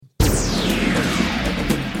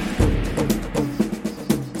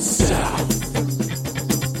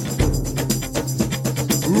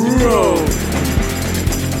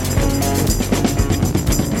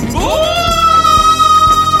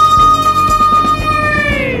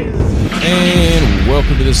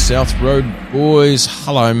welcome to the South Road Boys.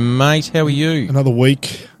 Hello, mate. How are you? Another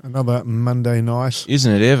week, another Monday night.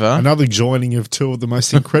 Isn't it ever? Another joining of two of the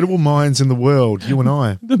most incredible minds in the world, you and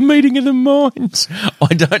I. The meeting of the minds.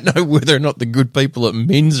 I don't know whether or not the good people at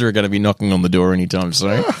Men's are going to be knocking on the door anytime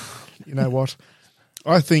soon. You know what?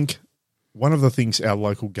 I think one of the things our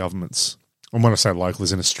local governments, and when I say local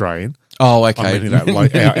as in Australian, Oh, okay. I mean,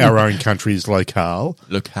 our own country is locale.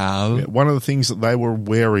 Locale. Yeah, one of the things that they were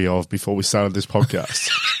wary of before we started this podcast,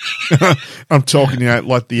 I'm talking,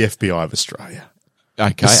 like the FBI of Australia.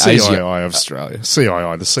 Okay. The CII of Australia.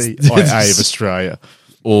 CII, the CIA of Australia.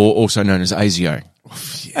 Or also known as ASIO.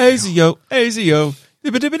 Yeah. ASIO. ASIO.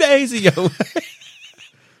 ASIO.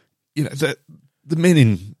 You know, the men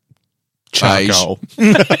in charcoal.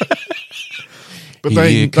 But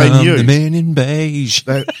they knew. The men in beige.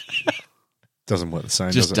 That doesn't work the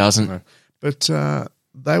same, Just does it? doesn't. No. But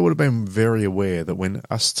they would have been very aware that when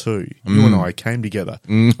us two, you and I, came together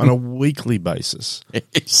on a weekly basis,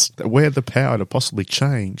 Yes. that we had the power to possibly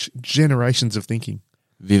change generations of thinking.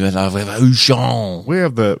 Vive la revolution. We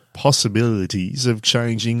have the possibilities of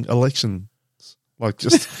changing elections. Like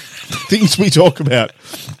just things we talk about,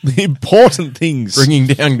 the important things. Bringing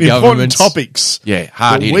down the important governments. topics Yeah,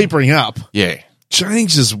 hard that hitting. we bring up. Yeah.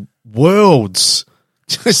 Changes worlds.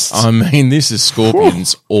 Just, I mean, this is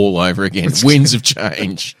Scorpions all over again. Winds of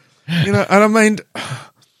change. and I mean,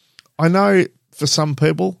 I know for some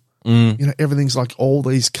people, everything's like all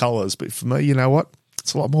these colours, but for me, you know what?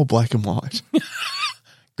 It's a lot more black and white.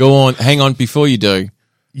 Go on, hang on, before you do.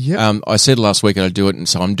 Yeah. I said last week I'd do it, and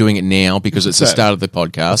so I'm doing it now because it's the start of the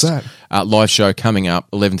podcast. What's that? Live show coming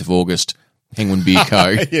up, 11th of August, Penguin Beer Co.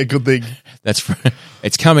 Yeah, good thing.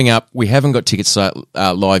 It's coming up. We haven't got tickets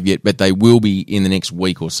live yet, but they will be in the next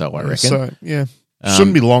week or so, I reckon. So, yeah.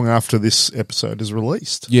 Shouldn't be long after this episode is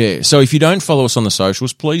released. Yeah, so if you don't follow us on the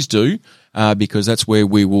socials, please do, because that's where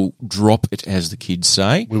we will drop it, as the kids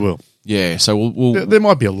say. We will. Yeah, so we'll There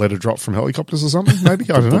might be a letter drop from helicopters or something, maybe.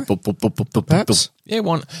 I don't know. Perhaps. Yeah,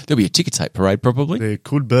 there'll be a ticker tape parade probably. There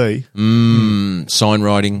could be. Sign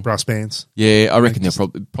writing. Brass bands. Yeah, I reckon there'll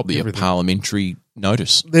probably a everything. parliamentary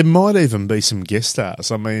notice. There might even be some guest stars.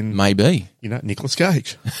 I mean, Maybe. Nicolas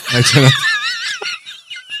Cage. They turn up.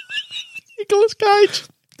 Nicolas Cage.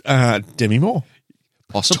 Demi Moore.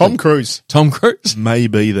 Possibly. Tom Cruise Tom Cruise. may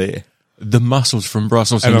be there. The muscles from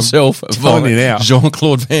Brussels And I'm himself. telling you now.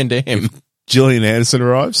 Jean-Claude Van Damme. Gillian Anderson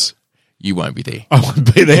arrives. You won't be there. I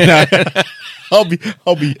won't be there. No.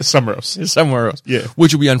 I'll be somewhere else. Somewhere else. Yeah.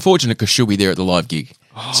 Which will be unfortunate because she'll be there at the live gig.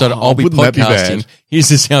 So I'll be wouldn't that be podcasting. bad? Here's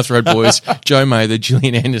the South Road Boys. Joe Mather,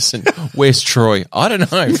 Gillian Anderson. Where's Troy? I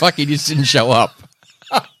don't know. Fuck, he just didn't show up.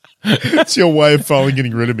 It's your way of finally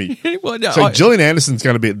getting rid of me. Well, no, So Gillian Anderson's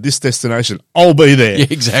going to be at this destination. I'll be there. yeah,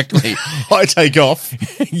 exactly. I take off.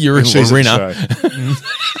 You're in She's at Lorena.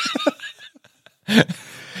 the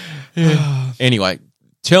show. Anyway,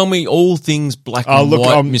 tell me all things black Oh, and look,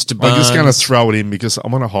 white, I'm Mr. Barnes. just going to throw it in because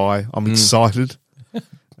I'm on a high. I'm excited.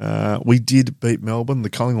 We did beat Melbourne. The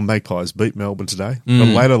Collingwood Magpies beat Melbourne today. The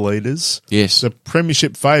ladder leaders. Yes. The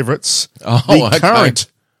premiership favourites. Oh, the okay.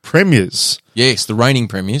 current premiers. Yes, the reigning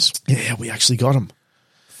premiers. Yeah, we actually got them.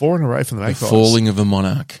 4 in a row from the The Magpies. falling of a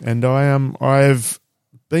monarch. And I've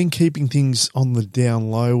been keeping things on the down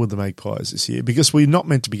low with the Magpies this year because we're not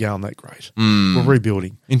meant to be going that great. We're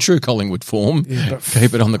rebuilding. In true Collingwood form. Yeah, but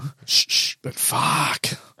Keep it on the... Shh. But fuck.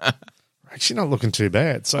 We're actually not looking too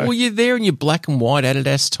bad. So Well, you're there in your black and white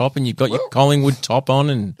Adidas top and you've got your Collingwood top on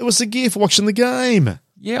and... it was the gear for watching the game.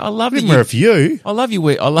 Yeah, I love I that didn't wear it for you. I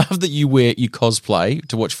love that you wear you cosplay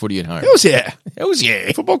to watch footy at home. It was, yeah. It was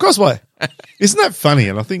yeah. Football cosplay. Isn't that funny?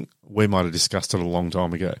 And I think we might have discussed it a long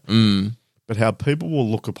time ago. But how people will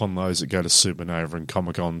look upon those that go to Supernova and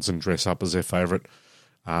Comic-Cons and dress up as their favourite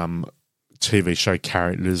TV show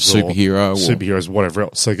characters Superhero or superheroes, whatever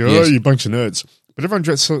else. They go, Yes. oh, you bunch of nerds. But everyone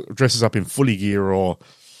dresses up in footy gear or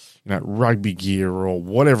rugby gear or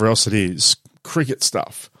whatever else it is, cricket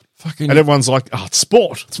stuff. Fucking And everyone's like, oh, it's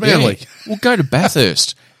sport. It's manly. Yeah. Well, go to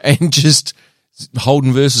Bathurst and just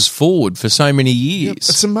Holden versus Ford for so many years.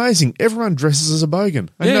 It's amazing. Everyone dresses as a bogan.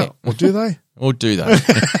 And Yeah. no, or do they? Or do they?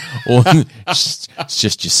 Or it's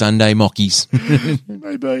just your Sunday mockies.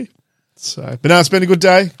 Maybe. So, but no, it's been a good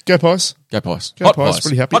day. Go Pies. Go Pies. Go Hot Pies. pies.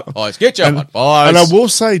 Pretty happy. Hot pies. Get your hot pies. And I will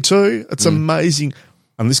say too, it's amazing.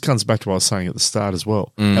 And this comes back to what I was saying at the start as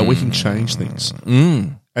well. How we can change things.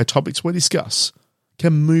 Our topics we discuss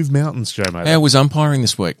can move mountains, Joe Mate. How was umpiring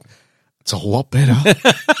this week? It's a lot better.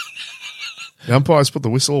 The umpires put the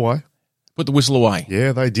whistle away. Put the whistle away.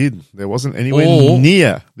 Yeah, they did. There wasn't anywhere Or-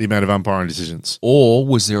 near the amount of umpiring decisions. Or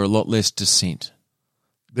was there a lot less dissent?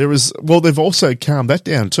 they've also calmed that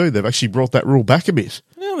down too. They've actually brought that rule back a bit.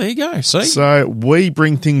 Well, there you go. See? So we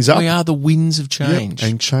bring things up. We are the winds of change.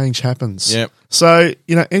 Yep, and change happens. Yep. So,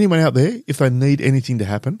 anyone out there, if they need anything to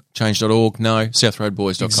happen. Change.org, no.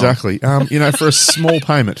 SouthRoadBoys.com. Exactly. For a small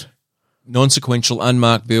payment. Non-sequential,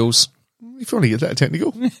 unmarked bills. If you want to get that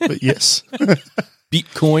technical, but yes.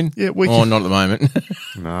 Bitcoin. Yeah, not at the moment.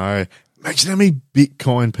 No. Imagine how many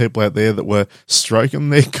Bitcoin people out there that were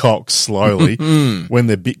stroking their cocks slowly when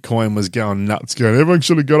their Bitcoin was going nuts, going, everyone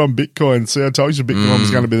should have got on Bitcoin. See, I told you Bitcoin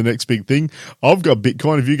was going to be the next big thing. I've got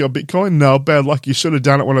Bitcoin. Have you got Bitcoin? No, bad luck. You should have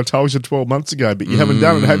done it when I told you 12 months ago, but you haven't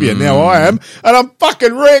done it, have you? Now I am, and I'm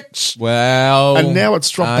fucking rich. Wow. And now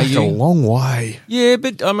it's dropped back a long way. Yeah,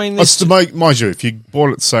 but I mean... Mind you, if you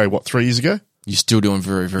bought it, say, 3 years ago? You're still doing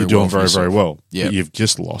very, very well. You're doing very, very well. Yeah. But you've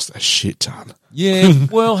just lost a shit ton. Yeah,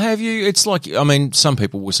 well, have you? It's like, some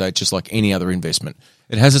people will say it's just like any other investment.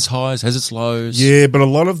 It has its highs, has its lows. Yeah, but a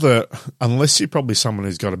lot of unless you're probably someone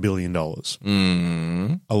who's got $1 billion,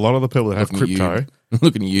 a lot of the people that have crypto.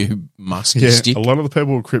 Looking at you, Musk. Yeah, stick. a lot of the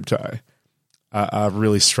people with crypto are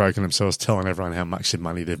really stroking themselves, telling everyone how much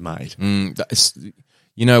money they've made.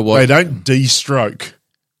 You know what? They don't de-stroke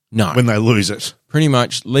when they lose it. Pretty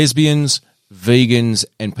much lesbians, vegans,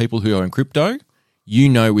 and people who are in crypto,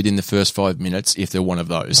 within the first 5 minutes if they're one of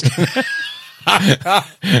those.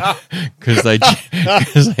 Because they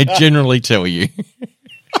generally tell you.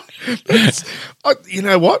 You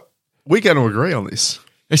know what? We're going to agree on this.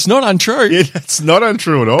 It's not untrue. Yeah, it's not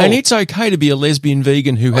untrue at all. And it's okay to be a lesbian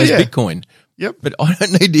vegan who has Bitcoin. Yep. But I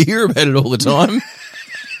don't need to hear about it all the time.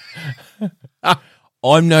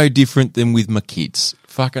 I'm no different than with my kids.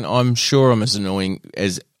 Fucking, I'm sure I'm as annoying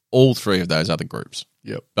as all three of those other groups.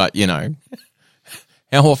 Yep. But,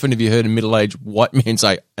 how often have you heard a middle-aged white man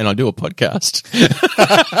say, and I do a podcast?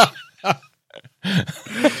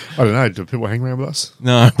 I don't know. Do people hang around with us?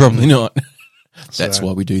 No, probably not. That's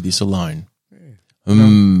why we do this alone.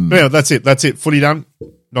 Yeah, that's it. That's it. Footy done.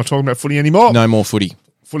 Not talking about footy anymore. No more footy.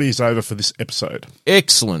 Footy is over for this episode.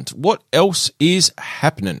 Excellent. What else is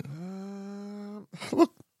happening?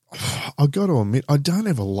 Look, I've got to admit, I don't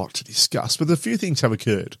have a lot to discuss, but a few things have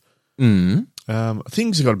occurred. Things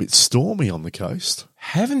have got a bit stormy on the coast.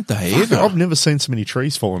 Haven't they ever? I've never seen so many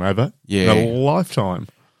trees falling over in a lifetime.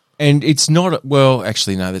 And it's not, well,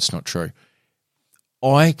 actually, no, that's not true.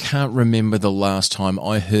 I can't remember the last time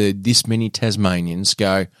I heard this many Tasmanians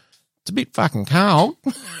go, it's a bit fucking cold.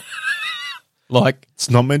 Like, it's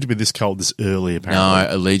not meant to be this cold this early, apparently. No,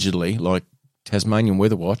 allegedly, like Tasmanian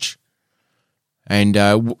Weather Watch. And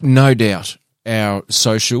no doubt our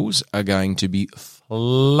socials are going to be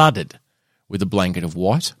flooded with a blanket of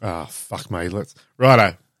white. Oh, fuck me.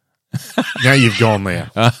 Righto. Now you've gone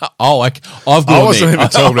there. I've gone there. I wasn't even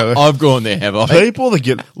told about that. I've gone there, have I? People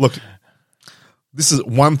that look, this is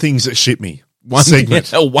one things that shit me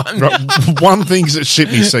segment. One things that shit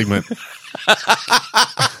me segment.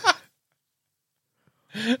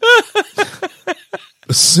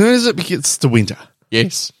 As soon as it gets to winter.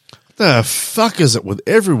 Yes. The fuck is it with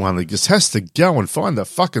everyone that just has to go and find the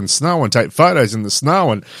fucking snow and take photos in the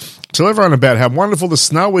snow and tell everyone about how wonderful the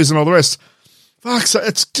snow is and all the rest? Fuck, so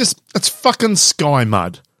it's fucking sky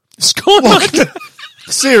mud. Sky mud?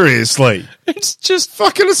 Seriously. It's just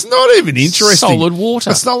fucking, it's not even interesting. Solid water.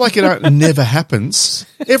 It's not like it never happens.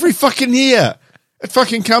 Every fucking year, it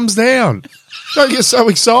fucking comes down. Don't get so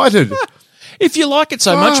excited. If you like it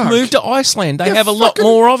so much, move to Iceland. They have a lot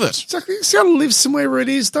more of it. Exactly. You gotta live somewhere where it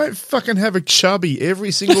is. Don't fucking have a chubby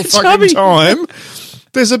every single fucking time.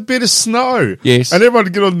 There's a bit of snow. Yes. And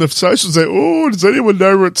everyone get on the socials and say, oh, does anyone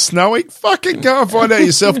know where it's snowing? Fucking go and find out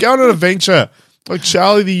yourself. Go on an adventure. Like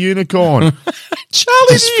Charlie the Unicorn. Charlie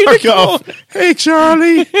the Unicorn. Off. Hey,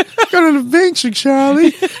 Charlie. Got an adventure,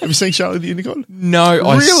 Charlie. Have you seen Charlie the Unicorn? No,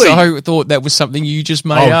 really? I so thought that was something you just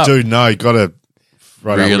made up. Oh, dude, no. Gotta.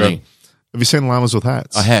 Right. Really? Have you seen Llamas with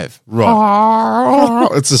Hats? I have. Right.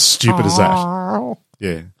 It's as stupid as that.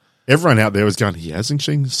 Yeah. Everyone out there was going, he hasn't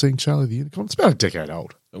seen Charlie the Unicorn. It's about a decade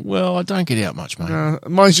old. Well, I don't get out much, mate.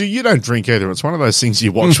 Mind you don't drink either. It's one of those things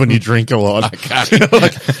you watch when you drink a lot. Okay.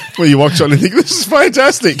 Where you watch on and think, this is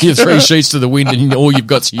fantastic. You're 3 sheets to the wind and all you've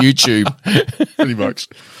got's YouTube. Pretty much.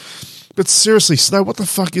 But seriously, snow, what the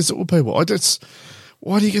fuck is it with people?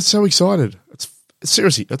 Why do you get so excited?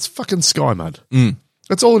 It's fucking sky mud.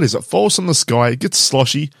 That's all it is. It falls from the sky. It gets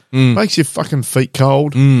sloshy. Makes your fucking feet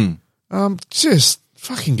cold. Just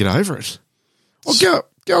fucking get over it. Or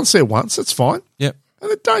go and see it once. That's fine. Yep. And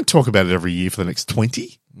then don't talk about it every year for the next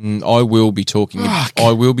 20. I will be talking.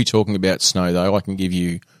 I will be talking about snow, though. I can give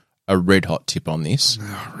you a red hot tip on this.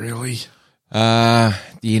 Oh, really? The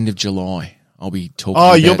end of July. I'll be talking Oh,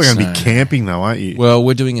 about you're going to snow. be camping though, aren't you? Well,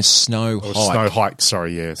 we're doing a snow Or hike. snow hike,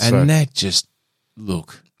 sorry, yeah. So, And that just,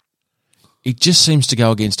 look, it just seems to go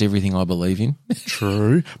against everything I believe in.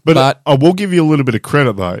 true. But, But- I will give you a little bit of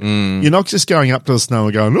credit though. You're not just going up to the snow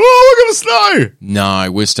and going, oh, look at the snow.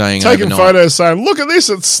 No, we're staying Taking overnight. photos saying, look at this,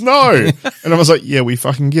 it's snow. And I was like, yeah, we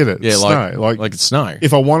fucking get it. Yeah, It's like, snow. like it's snow.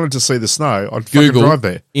 If I wanted to see the snow, I'd fucking Google drive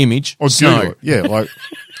there. image Or snow. Google it. Yeah, like,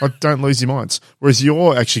 I don't lose your minds. Whereas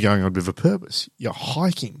you're actually going on a bit of a purpose. You're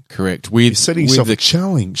hiking. Correct. You're setting yourself a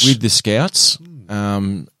challenge. with the scouts.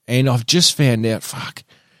 And I've just found out,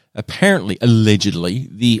 apparently, allegedly,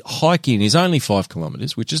 the hike-in is only 5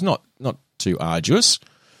 kilometres, which is not too arduous,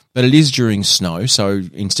 but it is during snow. So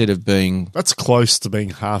instead of being, That's close to being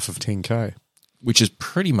half of 10K. which is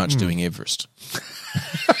pretty much doing Everest.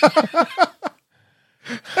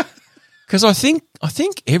 Because I think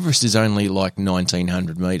Everest is only like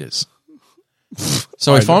 1,900 metres.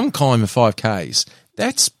 So if I'm climbing 5Ks,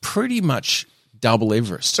 that's pretty much double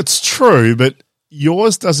Everest. It's true, but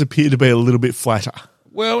yours does appear to be a little bit flatter.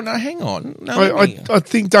 Well, no, hang on. No, let me- I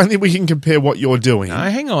don't think we can compare what you're doing no,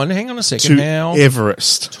 hang on a second. to How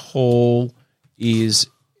Everest. tall is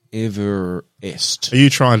Everest? Are you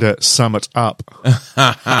trying to sum it up?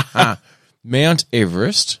 Mount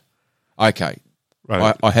Everest. Okay,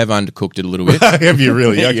 Right. I have undercooked it a little bit. Have you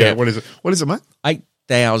really? Okay. Yeah. What is it? What is it, mate?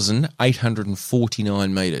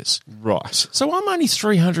 8,849 metres. Right. So I'm only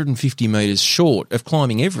 350 metres short of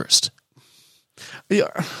climbing Everest. Yeah.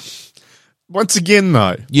 Once again,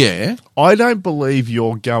 though, Yeah, I don't believe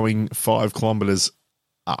you're going 5 kilometres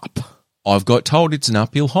up. I've got told it's an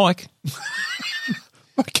uphill hike.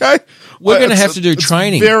 Okay. We're gonna It's- have to do it's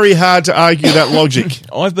training. Very hard to argue that logic.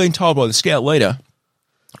 I've been told by the scout leader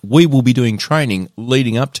we will be doing training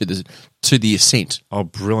leading up to the ascent. Oh,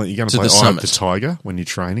 brilliant. You're going To to play the Eye of summit. the Tiger when you're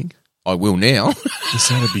training? I will now. Yes,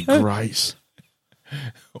 that'd be great.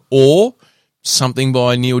 Or something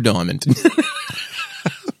by Neil Diamond.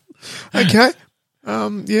 Okay.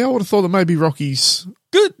 Yeah, I would have thought that maybe Rocky's.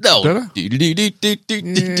 Good though. Better?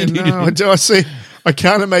 Yeah, no, I see. I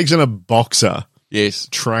can't imagine a boxer Yes.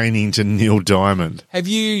 training to Neil Diamond. Have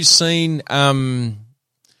you seen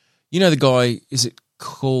you know the guy, is it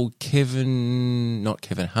called not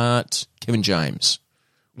Kevin Hart, Kevin James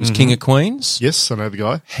was King of Queens? Yes, I know the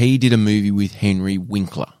guy. He did a movie with Henry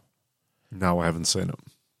Winkler. No, I haven't seen it.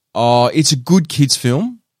 Oh, it's a good kids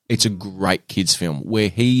film. It's a great kids film where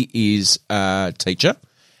he is a teacher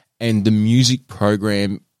and the music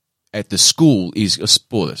program at the school is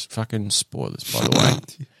spoilers by the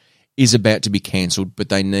way, is about to be cancelled, but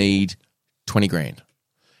they need 20 grand.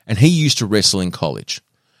 And he used to wrestle in college.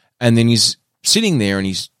 And then he's sitting there and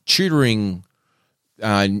he's tutoring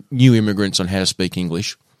new immigrants on how to speak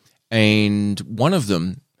English. And one of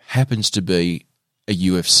them happens to be a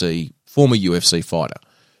former UFC fighter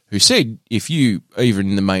who said, if you, even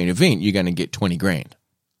in the main event, you're going to get 20 grand,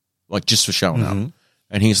 like just for showing up.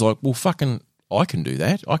 And he's like, well, fucking, I can do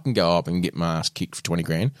that. I can go up and get my ass kicked for 20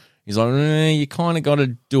 grand. He's like, you kind of got to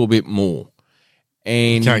do a bit more.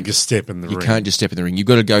 And You can't just step in the you ring. can't just step in the ring. You've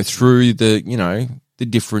got to go through the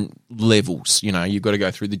different levels. You've got to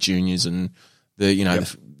go through the juniors and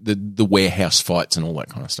the warehouse fights and all that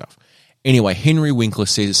kind of stuff. Anyway, Henry Winkler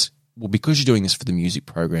says, well, because you're doing this for the music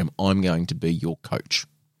program, I'm going to be your coach.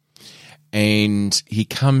 And he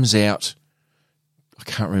comes out, I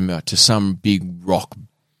can't remember, to some big rock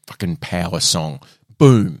fucking power song.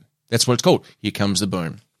 Boom. That's what it's called. Here comes the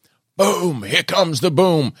boom. Boom. Here comes the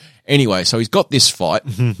boom. Anyway, so he's got this fight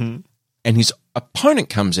and his opponent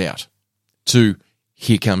comes out to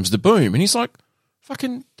Here Comes the Boom. And he's like,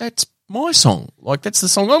 fucking, that's my song. Like, that's the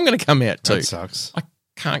song I'm going to come out to. That sucks. I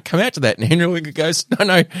can't come out to that. And Henry Winkler goes,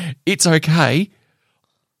 no, it's okay.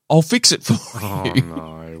 I'll fix it for Oh, you. no.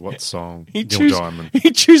 What song? He Neil chooses- Diamond.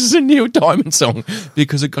 He chooses a Neil Diamond song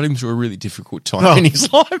because it got him through a really difficult time in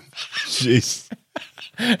his life. Jeez.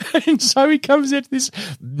 And so he comes out to this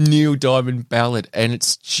Neil Diamond ballad and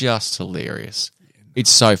it's just hilarious. It's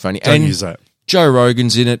so funny. Don't and use that. Joe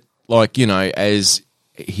Rogan's in it, like, as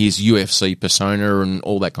his UFC persona and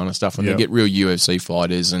all that kind of stuff. And Yep. they get real UFC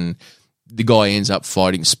fighters and the guy ends up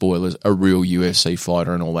fighting, spoilers, a real UFC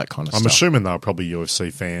fighter and all that kind of I'm stuff. assuming they're probably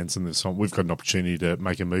UFC fans, and we've got an opportunity to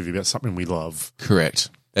make a movie about something we love. Correct.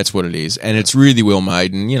 That's what it is. And it's really well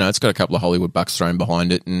made. And, it's got a couple of Hollywood bucks thrown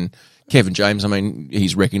behind it. And Kevin James, I mean,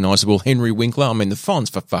 he's recognisable. Henry Winkler, I mean, the Fonz,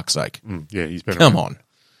 for fuck's sake. Yeah, he's better. Come on.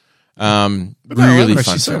 But no, I Really haven't fun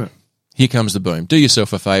actually seen film. it. Here comes the boom. Do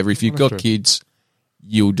yourself a favour. If you've got to. kids,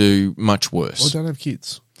 you'll do much Well, I worse. don't have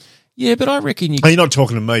kids. Yeah, but I reckon Oh, you're not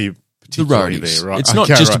talking to me the particularly roadies. there, right? It's not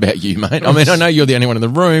Okay, just right. about you, mate. I mean, I know you're the only one in the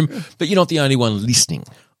room, but you're not the only one listening.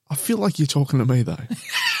 I feel like you're talking to me, though.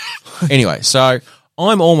 Anyway, so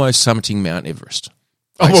I'm almost summiting Mount Everest.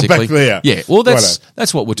 Oh, we're back there. Yeah, well, Righto.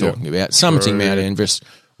 that's what we're talking about. Summiting Mount Everest.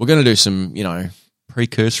 We're going to do some,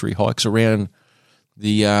 precursory hikes around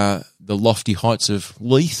the lofty heights of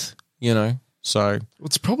Leith, So Well,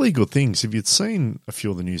 it's probably a good thing. So if you'd seen a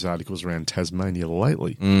few of the news articles around Tasmania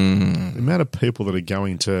lately, the amount of people that are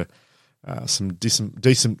going to some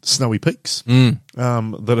decent snowy peaks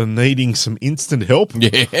that are needing some instant help.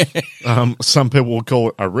 yeah, Some people will call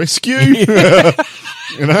it a rescue.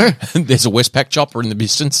 there's a Westpac chopper in the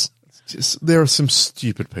distance. There are some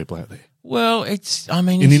stupid people out there. Well,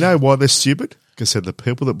 And you know why they're stupid? Because they're the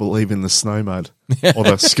people that believe in the snow mud or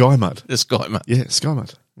the sky mud. the Sky Mud. Yeah, sky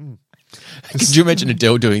mud. Could you imagine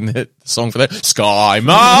Adele doing the song for that? Sky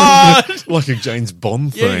Mud! Like a James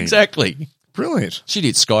Bond thing. Yeah, exactly. Brilliant. She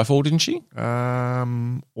did Skyfall, didn't she?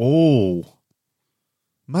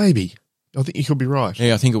 Maybe. I think you could be right.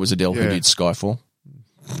 Yeah, I think it was Adele who Yeah. did Skyfall.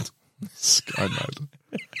 Sky mud.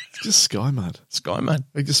 It's just sky mud. Sky Mud.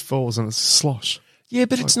 It just falls and it's slosh. Yeah,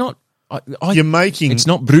 but it's not. You're making. It's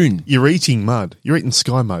not brune. You're eating mud. You're eating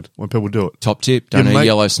sky mud when people do it. Top tip: don't eat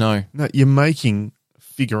yellow snow. No, you're making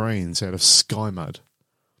figurines out of sky mud.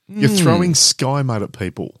 You're throwing sky mud at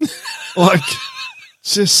people. Like,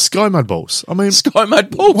 just sky mud balls. I mean, Sky Mud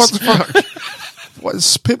balls. what the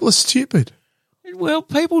fuck? People are stupid. Well,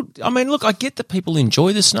 people. I mean, look, I get that people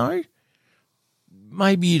enjoy the snow.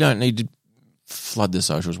 Maybe you don't need to flood the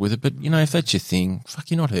socials with it, but if that's your thing, fuck,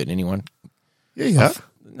 you're not hurting anyone. Yeah, you are.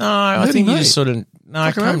 No, I think you me. just sort of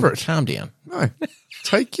calm down. No.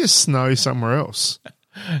 Take your snow somewhere else.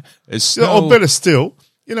 It's snow. Or better still,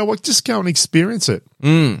 you know what? Just go and experience it.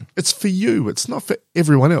 It's for you. It's not for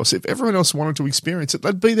everyone else. If everyone else wanted to experience it,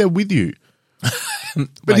 they'd be there with you. But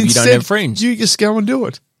Maybe you don't have friends. You just go and do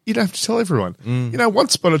it. You don't have to tell everyone.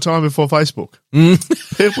 Once upon a time before Facebook,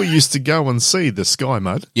 people used to go and see the sky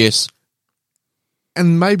mud, Yes.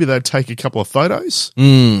 and maybe they'd take a couple of photos,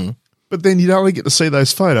 but then you'd only get to see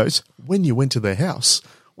those photos when you went to their house.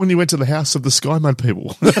 When you went to the house of the sky mud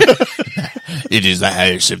people. It is the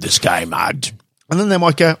house of the Sky Mud. And then they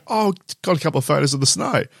might go, oh, got a couple of photos of the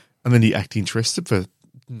snow. And then you act interested for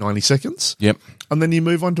 90 seconds. Yep. And then you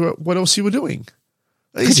move on to what else you were doing.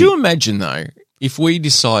 Could Easy. you imagine, though, if we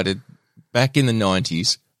decided back in the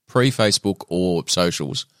 90s, pre-Facebook or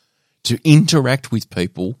socials, to interact with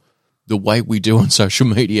people the way we do on social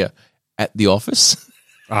media at the office?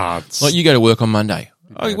 Like you go to work on Monday.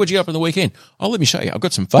 Oh, what'd you get up on the weekend? Oh, let me show you. I've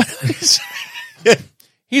got some photos.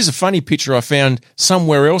 Here's a funny picture I found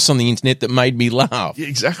somewhere else on the internet that made me laugh. Yeah,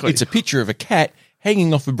 exactly. It's a picture of a cat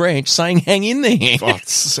hanging off a branch saying, hang in there. Oh,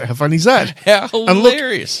 how funny is that? How And look,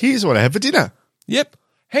 hilarious. here's what I had for dinner. Yep.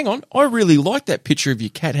 Hang on. I really like that picture of your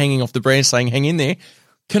cat hanging off the branch saying, hang in there.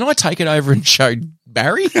 Can I take it over and show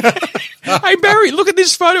Barry? Hey, Barry, look at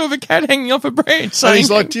this photo of a cat hanging off a branch And saying,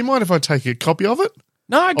 he's like, do you mind if I take a copy of it?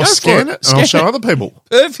 no, go I'll scan for it and I'll show other people.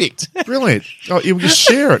 Perfect. Brilliant. Oh, you just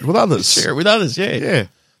share it with others. Share it with others, yeah. Yeah.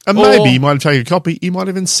 And Or- maybe you might have taken a copy. You might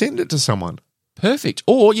even send it to someone. Perfect.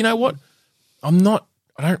 Or, you know what? I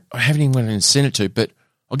haven't even wanted to send it to, but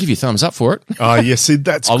I'll give you a thumbs up for it. Oh, yeah. See,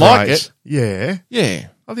 that's I great. like it. Yeah. Yeah.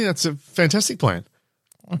 I think that's a fantastic plan.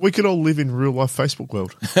 We could all live in real life Facebook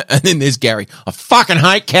world. And then there's Gary. I fucking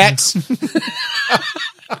hate cats.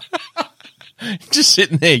 Just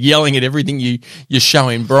sitting there yelling at everything you're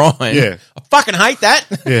showing Brian. Yeah. I fucking hate that.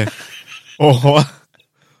 Yeah.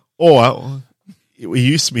 Or he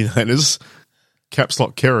used to be known as Caps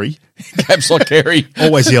Lock Kerry. Caps like Gary.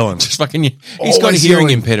 Always yelling. Just fucking. He's got a Always hearing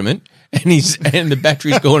yelling. impediment, and the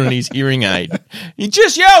battery's gone on his hearing aid. He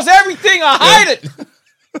just yells everything. I hate it.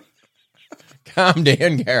 Calm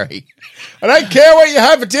down, Gary. I don't care what you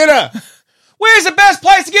have for dinner. Where's the best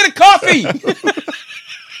place to get a coffee?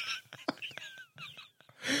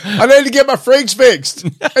 I need to get my freaks fixed.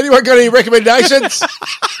 Anyone got any recommendations?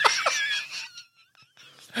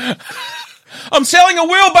 I'm selling a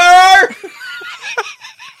wheelbarrow.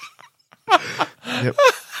 Yep.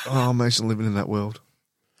 Oh, imagine living in that world.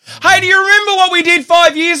 Hey, do you remember what we did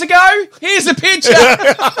 5 years ago? Here's a picture.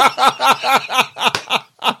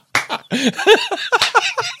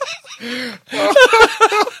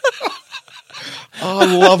 Oh, I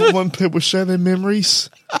love it when people share their memories.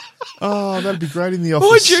 Oh, that'd be great in the office.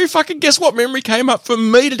 Would you fucking guess what memory came up for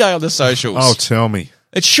me today on the socials? Oh, tell me.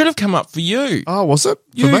 It should have come up for you. Oh, was it?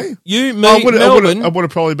 You, for me? You, me, I would Melbourne. have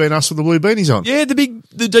probably been us with the blue beanies on. Yeah,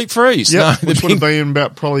 the deep freeze. Yeah, No, which the would have big- been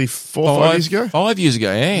about probably 4 or 5 years ago. 5 years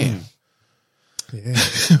ago, yeah.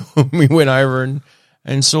 Yeah. We went over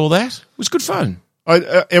and saw that. It was good fun.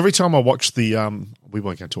 Every time I watch the we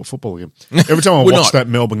won't go to a football game. Every time I We're watch not. that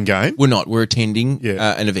Melbourne game, We're not. We're attending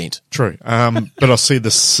Yeah. an event. true. But I see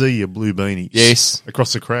the sea of blue beanies. Yes.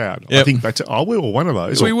 Across the crowd. I Yep. think back to, we were one of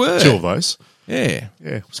those. We or were. 2 of those. Yeah. Yeah,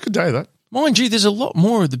 it was a good day, that. Mind you, there's a lot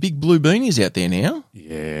more of the big blue beanies out there now.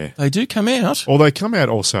 Yeah. They do come out. Or they come out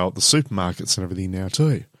also at the supermarkets and everything now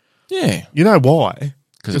too. Yeah. You know why?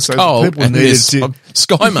 Because it's so cold people and needed there's to,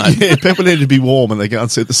 sky mode. yeah, people need to be warm and they go and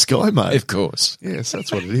see the sky, mate. Of course. Yes,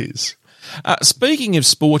 that's what it is. Speaking of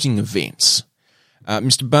sporting events,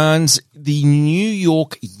 Mr. Barnes, the New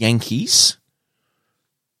York Yankees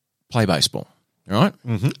play baseball, right?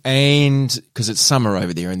 Mm-hmm. And because it's summer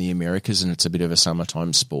over there in the Americas and it's a bit of a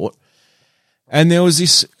summertime sport. And there was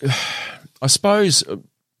this, I suppose,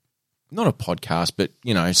 not a podcast, but,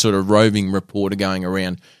 sort of roving reporter going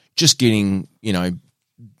around just getting,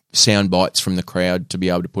 sound bites from the crowd to be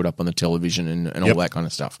able to put up on the television and all that kind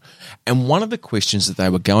of stuff. And one of the questions that they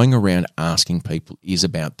were going around asking people is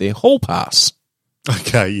about their hall pass.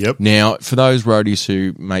 Okay, yep. Now, for those roadies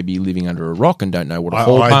who may be living under a rock and don't know what a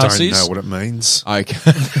hall pass I is. don't know what it means.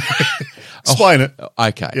 Okay. Explain it.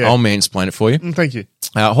 Okay, Yeah. I'll mansplain it for you. Thank you.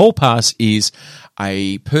 Hall pass is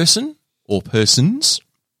a person or persons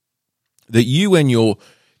that you and your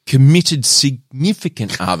committed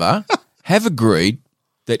significant other have agreed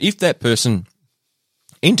that if that person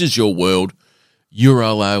enters your world, you're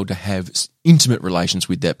allowed to have intimate relations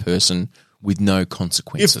with that person with no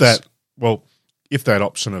consequences. If that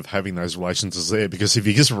option of having those relations is there, because if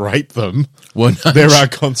you just rape them, Well, no, there are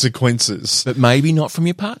consequences. but maybe not from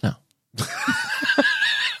your partner.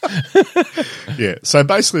 Yeah. So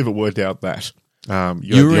basically, if it worked out that you You're have in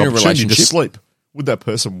the a opportunity to relationship. sleep with that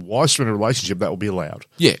person whilst you're in a relationship, that will be allowed.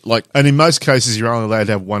 Yeah, like And in most cases, you're only allowed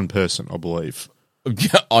to have one person, I believe.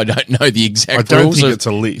 I don't know the exact I don't rules think of it's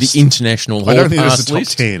a list. the international I hall don't think pass it's the top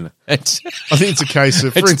list. 10. It's- I think it's a case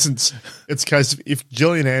of, for It's- instance, it's a case of if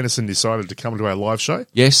Gillian Anderson decided to come to our live show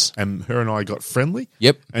yes. and her and I got friendly,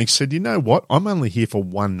 Yep. and she said, you know what, I'm only here for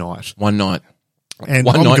one night. One night. And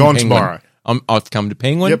One I'm night gone in Penguin. tomorrow. I've come to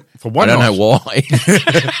Penguin. Yep, for one I don't night. know why.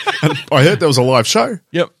 I heard there was a live show.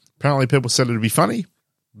 Yep. Apparently people said it'd be funny.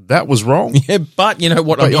 That was wrong. Yeah, but you know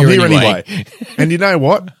what? But I'm here anyway. And you know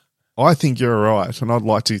what? I think you're all right, and I'd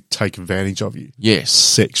like to take advantage of you Yes.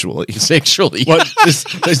 sexually. Sexually. Like,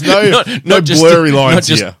 there's no just blurry not lines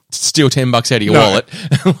just here. steal $10 out of your No. wallet.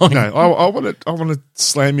 Like, No, I want to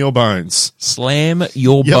slam your bones. slam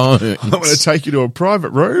your Yep. bones. I want to take you to a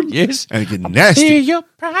private room. Yes. And get nasty. Be your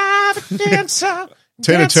private dancer.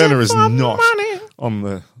 Tina dancing Turner is for not money. on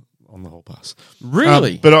the whole pass.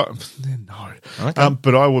 Really? But no. Okay.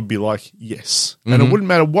 But I would be like, yes. And it wouldn't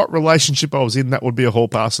matter what relationship I was in, that would be a hall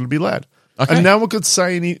pass and it'd be allowed. Okay. And no one could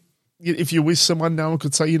say if you're with someone, no one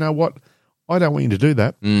could say, you know what, I don't want you to do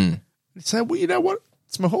that. They'd say, well, you know what,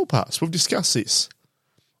 it's my hall pass. We've discussed this.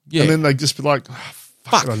 Yeah. And then they'd just be like, oh,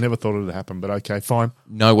 fuck, Fuck. it, I never thought it would happen, but okay, fine.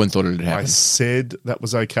 No one thought it would I happen. said that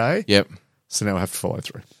was okay. Yep. So now I have to follow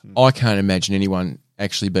through. I can't imagine anyone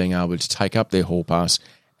actually being able to take up their hall pass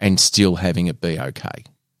and still having it be okay.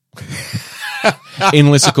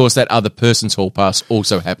 Unless, of course, that other person's hall pass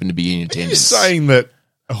also happened to be in You're attendance. saying that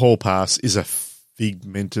a hall pass is a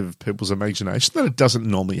figment of people's imagination, that it doesn't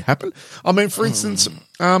normally happen. I mean, for instance,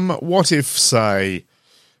 what if, say,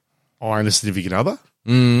 I and a significant other,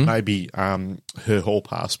 maybe her hall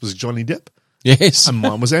pass was Johnny Depp Yes. and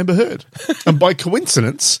mine was Amber Heard. And by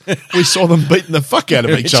coincidence, we saw them beating the fuck out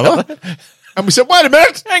of each other. And we said, wait a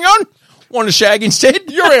minute, Hang on. Want a shag instead?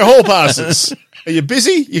 you're our hall passes. Are you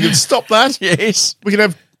busy? You can stop that. Yes. We can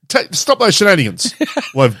have stop those shenanigans.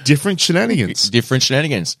 We'll have different shenanigans. Different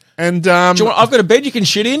shenanigans. And Do you want, I've got a bed you can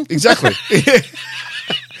shit in. exactly.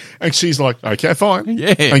 And she's like, okay, fine.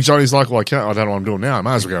 Yeah. And Johnny's like, well, I don't know what I'm doing now. I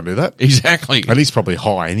might as well go and do that. Exactly. And he's probably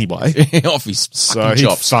high anyway. Off his So fucking he'd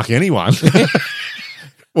chops. suck anyone.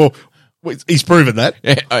 Well, he's proven that.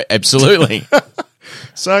 Yeah, absolutely.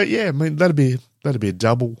 So, yeah, I mean, that'd be a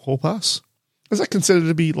double hall pass. Is that considered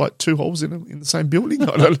to be like two halls in the same building? I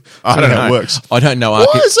don't know how it works. I don't know. Why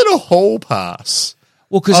is it a hall pass?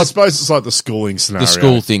 Well, I because suppose it's like the schooling scenario. the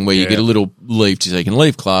school thing where you Yeah. get a little leave so you can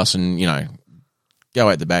leave class and, go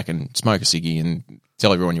out the back and smoke a ciggy and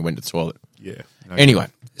tell everyone you went to the toilet. Yeah. No, Anyway,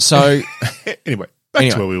 so Anyway, back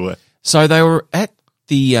to where we were. so they were at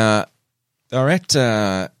the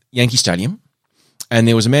Yankee Stadium, and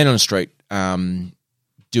there was a man on the street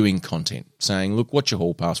doing content saying, "Look, what's your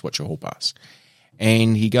hall pass? What's your hall pass?"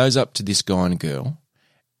 And he goes up to this guy and girl,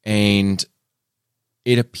 and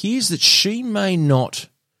it appears that she may not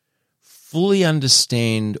fully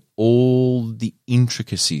understand all the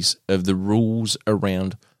intricacies of the rules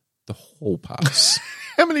around the hall pass.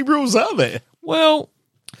 How many rules are there? Well,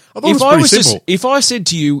 I thought it was pretty simple. if I said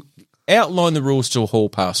to you, outline the rules to a hall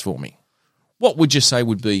pass for me, what would you say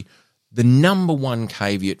would be the number one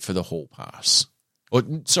caveat for the hall pass? Or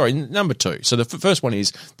sorry, number two. So the first one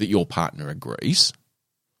is that your partner agrees.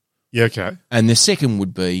 Yeah, okay. And the second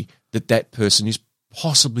would be that person is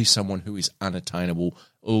possibly someone who is unattainable,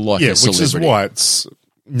 like a celebrity. Which is why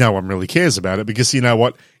no one really cares about it, because you know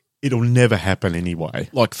what? It'll never happen anyway.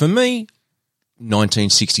 Like for me,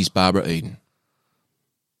 1960s Barbara Eden.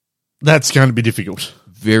 That's going to be difficult.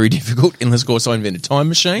 Very difficult, unless, of course, I invented a time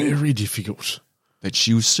machine. Very difficult. But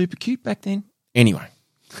she was super cute back then. Anyway.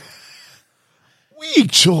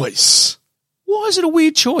 Weird choice. Why is it a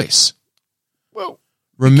weird choice? Well,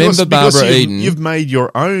 remember because Barbara Eden. You've made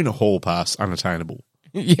your own hall pass unattainable.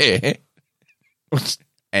 Yeah.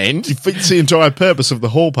 And? Defeats the entire purpose of the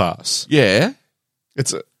hall pass. Yeah.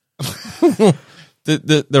 It's a...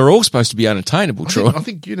 They're all supposed to be unattainable, Troy. I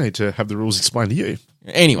think you need to have the rules explained to you.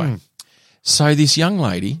 Anyway, so this young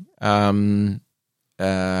lady, they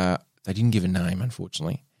didn't give a name,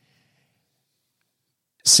 unfortunately,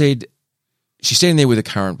 said she's standing there with a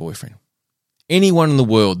current boyfriend. Anyone in the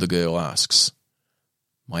world, the girl asks.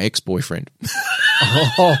 My ex-boyfriend.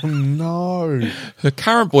 Oh, no. Her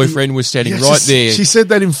current boyfriend was standing Yes, right there. She said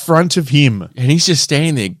that in front of him. And he's just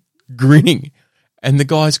standing there grinning. And the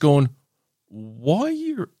guy's gone, why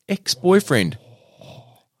your ex-boyfriend?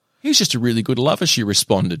 He's just a really good lover, she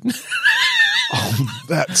responded. Oh,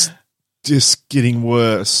 that's just getting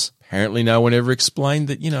worse. Apparently no one ever explained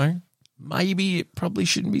that, maybe it probably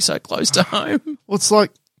shouldn't be so close to home. Well, it's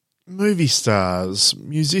like movie stars,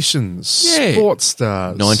 musicians, Yeah. sports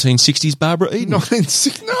stars. 1960s Barbara Eden. No!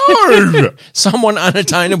 Someone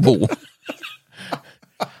unattainable.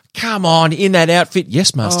 Come on, in that outfit.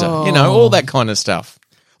 Yes, master. All that kind of stuff.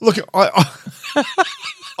 Look,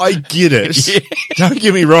 I get it. Yeah. Don't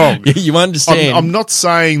get me wrong. Yeah, you understand. I'm not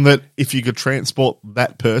saying that if you could transport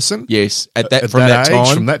that person. Yes, from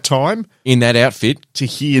that time. In that outfit. To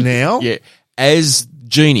here now. Yeah, as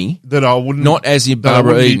Jeannie. That I wouldn't. Not as in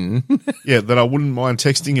Barbara Eden. That I wouldn't mind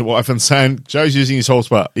texting your wife and saying, Joe's using his hall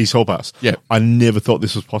pass. Yeah. I never thought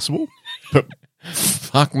this was possible. But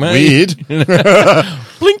fuck me. Weird.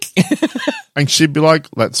 Blink. And she'd be like,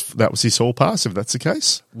 that was his hall pass, if that's the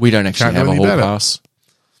case. We don't actually have a hall pass.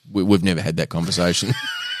 We've never had that conversation.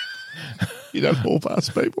 You don't hall pass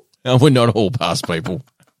people? No, we're not hall pass people.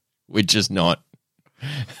 We're just not.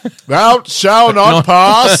 Thou shall not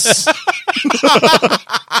pass.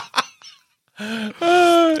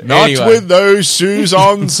 Not Anyway. with those shoes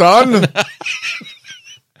on, son.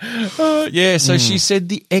 So she said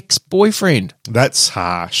the ex-boyfriend. That's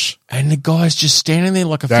harsh. And the guy's just standing there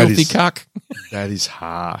like a filthy cuck. That is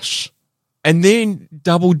harsh. And then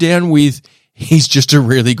double down with, he's just a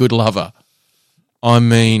really good lover. I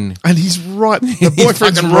mean... And he's right. The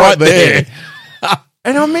boyfriend's fucking right there.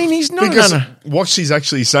 And I mean, he's not Because what she's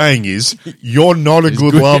actually saying is, you're not a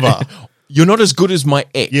good lover. You're not as good as my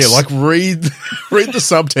ex. Yeah, like read the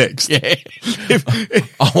subtext. Yeah.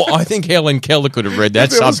 I think Helen Keller could have read that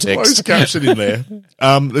There was subtext. closed caption in there.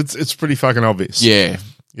 It's pretty fucking obvious. Yeah.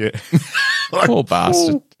 Yeah. Poor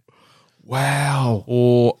bastard. Oh, wow.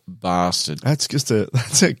 Poor bastard. That's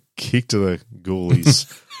a kick to the ghoulies.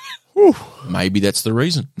 Maybe that's the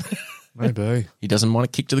reason. Maybe. He doesn't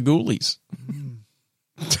want to kick to the ghoulies.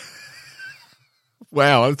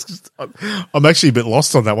 Wow. I'm actually a bit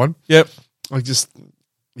lost on that one. Yep. That's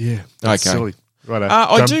Okay. silly. Right.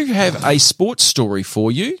 I do have a sports story for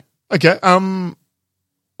you. Okay.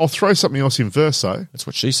 I'll throw something else in first, though. That's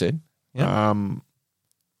what she said. Yeah.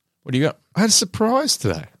 What do you got? I had a surprise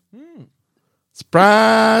today.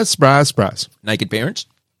 Surprise. Naked parents?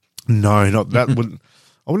 No, not that. I wouldn't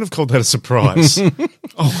have called that a surprise. I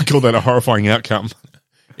would call that a horrifying outcome.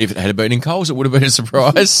 If it had been in Coles, it would have been a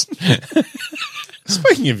surprise.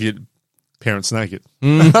 Speaking of your parents naked,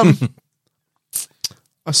 I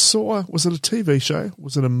saw. Was it a TV show?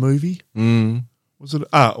 Was it a movie? Was it?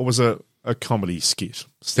 It was a comedy skit.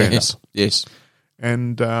 Stand up. Yes.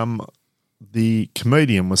 And the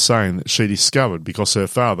comedian was saying that she discovered, because her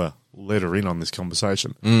father let her in on this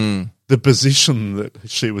conversation, the position that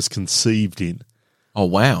she was conceived in. Oh,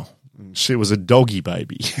 wow. She was a doggy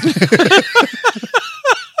baby.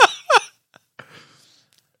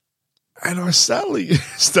 And I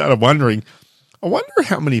started wondering, I wonder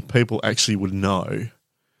how many people actually would know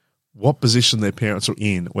what position their parents were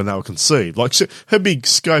in when they were conceived. Like, her big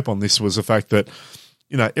scope on this was the fact that,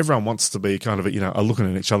 everyone wants to be kind of a looking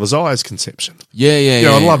in each other's eyes conception.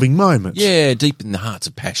 Yeah. A loving moment. Yeah, deep in the hearts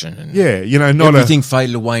of passion. And not everything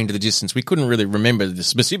faded away into the distance. We couldn't really remember the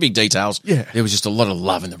specific details. Yeah. There was just a lot of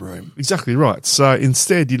love in the room. Exactly right. So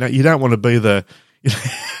instead, you don't want to be the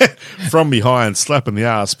from behind, slapping the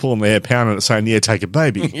ass, pulling the hair, pounding it, saying, "Yeah, take a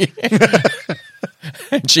baby."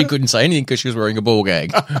 And she couldn't say anything because she was wearing a ball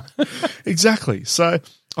gag. Exactly. So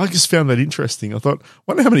I just found that interesting. I thought,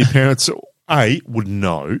 wonder how many parents would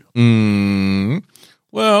know,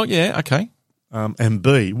 Well, yeah, okay. and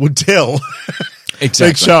B would tell their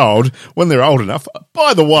Exactly. child when they're old enough.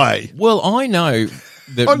 By the way, Well, I know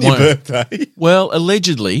that on your birthday, well,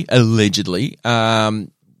 allegedly,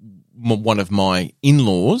 one of my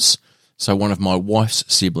in-laws, so one of my wife's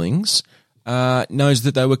siblings, knows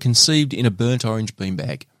that they were conceived in a burnt orange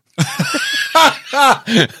beanbag.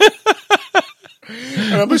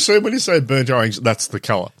 and I'm assuming when you say burnt orange, that's the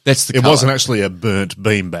colour. That's the It colour. wasn't actually a burnt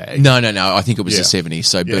beanbag. No. I think it was Yeah. the 70s,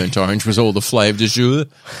 so burnt orange was all the flavour du jour.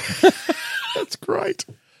 That's great.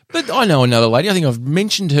 But I know another lady. I think I've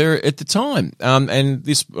mentioned her at the time. And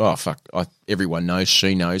this, everyone knows.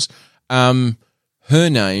 She knows. Her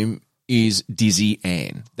name is Dizzy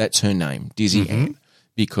Ann. That's her name, Dizzy Ann,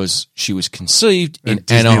 because she was conceived in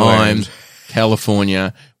Disneyland. Anaheim,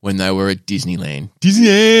 California, when they were at Disneyland. Dizzy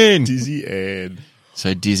Ann. Dizzy Ann.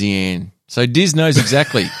 So Dizzy Ann. So Diz knows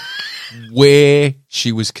exactly where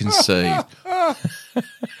she was conceived.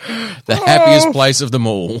 The happiest place of them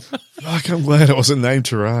all. Fuck, I'm glad I wasn't named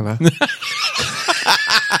Tirana.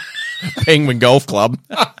 Penguin Golf Club.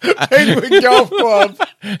 Penguin Golf Club.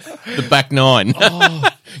 The back nine.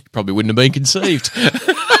 You probably wouldn't have been conceived.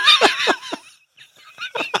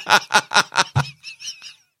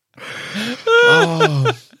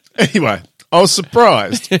 Anyway, I was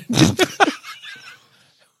surprised.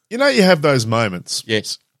 You know, you have those moments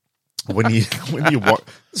Yes. when you watch.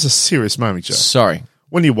 This is a serious moment, Joe. Sorry.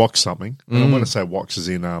 When you watch something, and I want to say watch as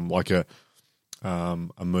in like a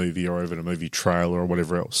movie or even a movie trailer or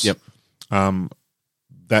whatever else. Yep.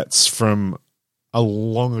 That's from a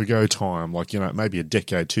long ago time, like, you know, maybe a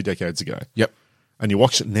decade, 2 decades ago. Yep. And you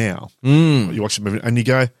watch it now. You watch the movie and you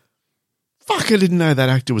go, "Fuck! I didn't know that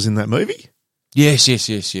actor was in that movie." Yes.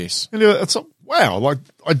 And it's like, wow, like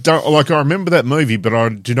I remember that movie, but I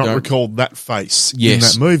do not recall that face in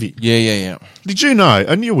Yes. that movie. Yeah. Did you know?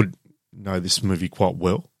 And you would know this movie quite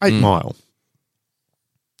well. 8 Mile.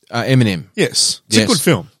 Eminem. Yes, it's Yes. a good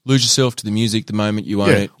film. Lose yourself to the music the moment you own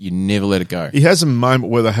Yeah. it. You never let it go. He has a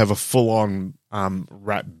moment where they have a full-on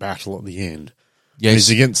rap battle at the end. And Yes. he's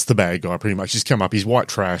against the bad guy, pretty much. He's come up, he's white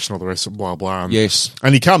trash and all the rest of blah, blah. Yes.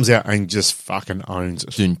 And he comes out and just fucking owns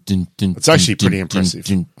it. It's actually pretty impressive.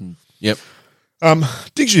 Yep.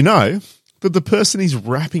 Did you know that the person he's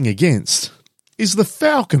rapping against is the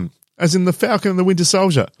Falcon, as in the Falcon and the Winter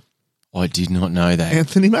Soldier, I did not know that.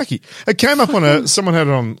 Anthony Mackie? It came up on someone had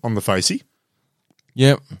it on the Facey,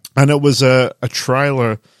 Yep. and it was a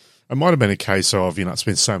trailer. It might have been a case of, you know, it's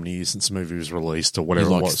been so many years since the movie was released or whatever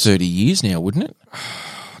Like it was. 30 years now, wouldn't it?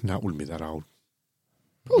 No, it wouldn't be that old.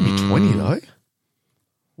 Probably 20, though.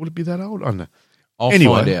 Would it be that old? I don't know. I'll find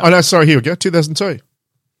Anyway, out. I know, sorry, here we go, 2002.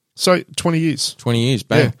 So 20 years. 20 years,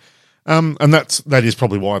 bang. Yeah. And that is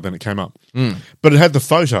probably why then it came up. But it had the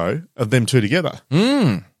photo of them two together.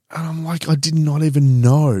 And I'm like, I did not even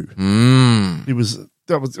know. It was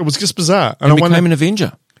just bizarre. And became an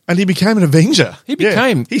Avenger. And he became an Avenger. He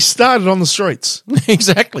became- He started on the streets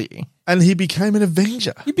Exactly. and he became an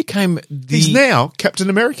Avenger. He became He's now Captain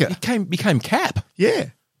America. became Cap. Yeah.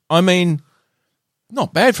 I mean,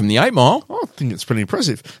 not bad from the 8 Mile. I think it's pretty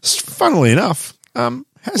impressive. Funnily enough, hasn't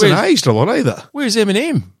Where's- aged a lot either. Where's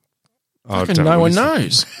Eminem? I Fucking don't know no what one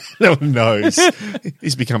he's- knows. No one knows.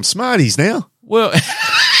 He's become smarties now. Well,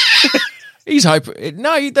 he's hoping.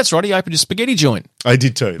 No, that's right. He opened a spaghetti joint. I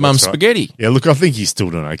did too. Mum's that's right. Spaghetti. Yeah, look, I think he's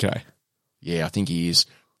still doing okay. Yeah, I think he is.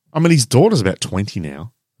 I mean, his daughter's about 20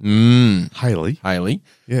 now. Haley. Haley.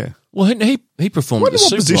 Yeah. Well, he performed I at wonder the what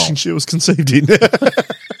Super position Bowl. she was conceived in.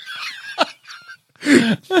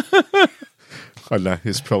 I don't know.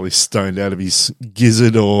 He's probably stoned out of his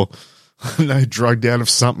gizzard or, I don't know, drugged out of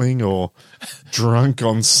something or drunk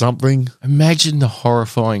on something. Imagine the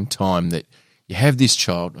horrifying time that you have this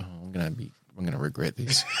child. Oh, I'm going to regret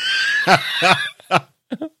this.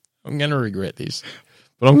 I'm going to regret this.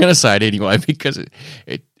 But I'm going to say it anyway because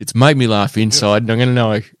it's made me laugh inside, and I'm going to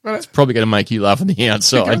know it's probably going to make you laugh on the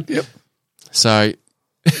outside. Yep. So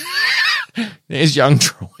there's young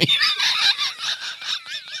Troy.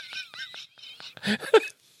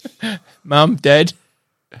 Mum, Dad,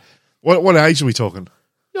 What age are we talking?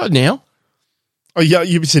 not now. Oh, yeah,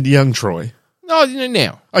 you said young Troy. No,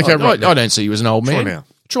 now. Okay, right, I don't see you as an old Troy man. now.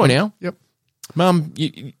 Troy now. Yep. Mum,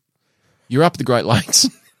 you're up the Great Lakes.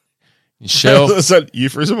 Shell. Is that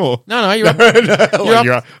euphemism or? No, you're up.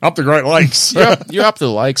 You're up the Great Lakes. You're up the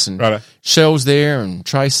lakes, and Righto. Shell's there, and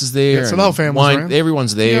Trace is there. Yeah, so and the whole family's around.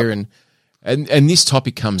 Everyone's there, and And this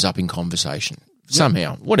topic comes up in conversation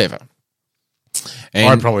somehow, whatever. And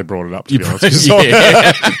I probably brought it up, to be honest, because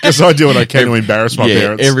yeah. I do what I can to embarrass my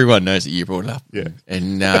parents. Everyone knows that you brought it up. Yeah.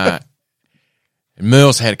 And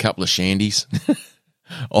Merle's had a couple of shandies.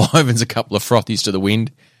 Ivan's a couple of frothies to the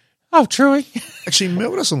wind. Oh, Troy. Actually,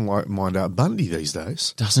 Mel doesn't mind out Bundy these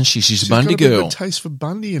days. Doesn't she? She's a She's Bundy got a bit girl. of a taste for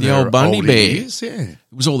Bundy in The her old Bundy older bear. years, yeah. It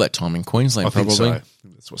was all that time in Queensland, I think probably. so.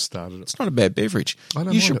 That's what started it. It's not a bad beverage. I don't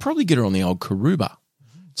You mind should it. probably get her on the old Karuba.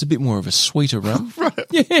 It's a bit more of a sweeter rum. Right.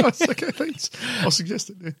 Yeah. Nice. Okay, thanks. I'll suggest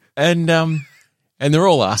it. Yeah. And they're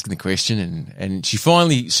all asking the question, and she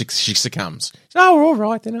finally she succumbs. Oh, we're all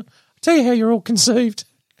right then. I'll tell you how you're all conceived.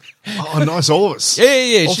 Oh, nice. All of us.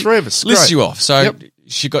 Yeah. All three of us. Lists Great. you off. So Yep.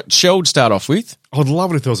 she got Shell to start off with. I'd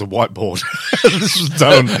love it if there was a whiteboard. This was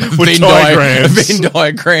done with Venn diagrams.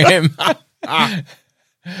 diagram.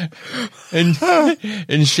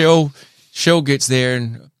 and Shell gets there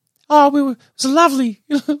and it was a lovely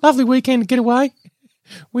weekend to get away.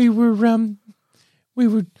 We were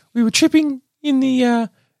tripping in the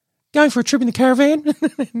going for a trip in the caravan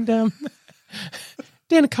and down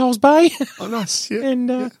to Coles Bay. Oh, nice.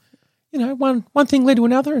 Yeah. And one thing led to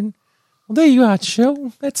another, and well, there you are,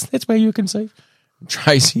 Shell. That's where you were conceived.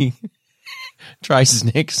 Tracy's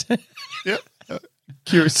next. Yeah.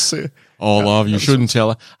 Curious to see. Oh, love, you shouldn't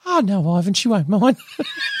tell her. Oh no, Ivan, she won't mind.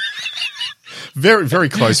 Very, very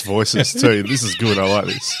close voices too. This is good. I like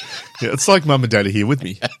this. Yeah, it's like Mum and Dad are here with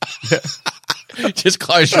me. Just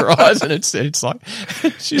close your eyes, and it's like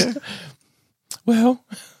she's. Well,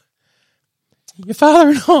 your father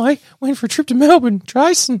and I went for a trip to Melbourne,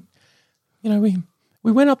 Trace, and we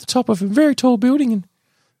went up the top of a very tall building and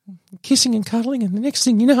kissing and cuddling, and the next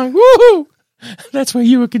thing you know, woohoo! That's where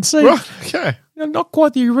you were conceived. Right. Okay. Not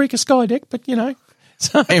quite the Eureka Sky Deck, but same.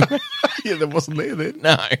 Yeah, that wasn't there then.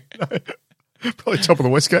 No. Probably top of the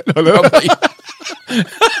Westgate. No. Probably.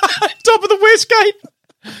 Top of the Westgate.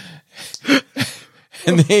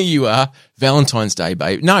 And there you are, Valentine's Day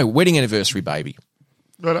baby. No, wedding anniversary baby.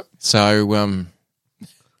 Right. So,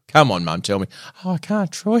 come on, Mum, tell me. Oh, I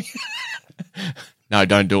can't, Troy. No,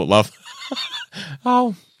 don't do it, love.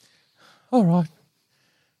 Oh, all right.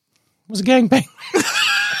 It was a gangbang.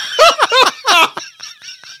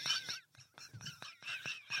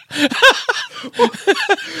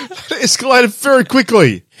 That escalated very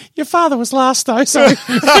quickly. Your father was last, though, so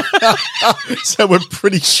So we're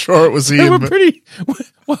pretty sure it was him.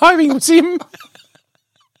 we're hoping it was him.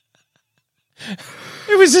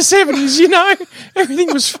 It was the 70s,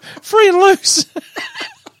 Everything was free and loose.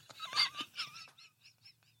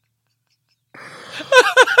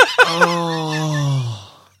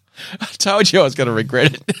 I told you I was going to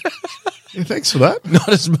regret it. Yeah, thanks for that. Not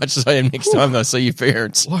as much as I am next time I see your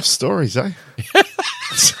parents. Life stories, eh?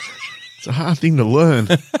 It's a hard thing to learn,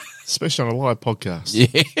 especially on a live podcast. Yeah.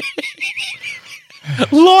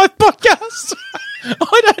 Live podcast.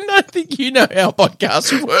 I don't think you know how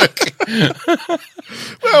podcasts work.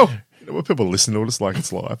 Well, when people listen to it, it's like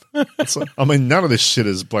it's live. None of this shit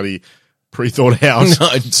is bloody pre-thought out. No,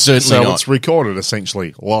 certainly So not. it's recorded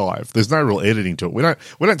essentially live. There's no real editing to it. We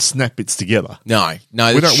don't snap bits together. No, We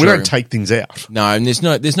that's don't true. take things out. No, and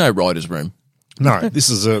there's no writer's room. No, this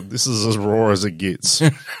is as raw as it gets.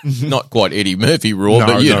 Not quite Eddie Murphy raw, No,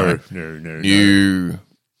 but no. you.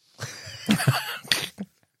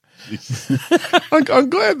 I'm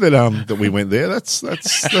glad that we went there. That's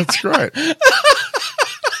great.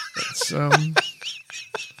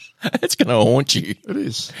 It's going to haunt you. It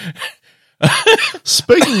is.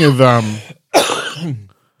 Speaking of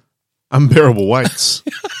unbearable weights,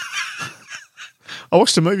 I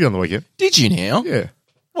watched a movie on the weekend. Did you now? Yeah,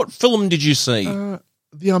 What film did you see?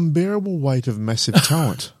 The Unbearable Weight of Massive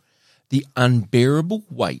Talent. The Unbearable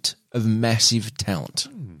Weight of Massive Talent.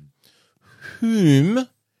 Whom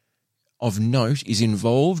of note is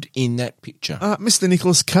involved in that picture? Mr.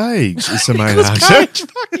 Nicolas Cage is the main Nicolas actor, Cage,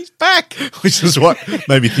 fuck, he's back. which is what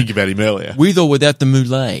made me think about him earlier. With or without the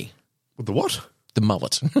mullet, With the what? the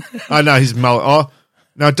mullet. Oh no, his mullet. Oh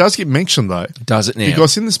no, it does get mentioned though, Does it now?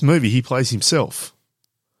 because in this movie he plays himself.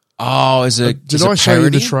 Oh, Did I show you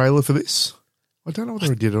the trailer for this? I don't know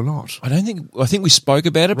whether I did or not. I think we spoke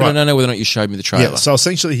about it, but I Right. don't know whether or not you showed me the trailer. Yeah, so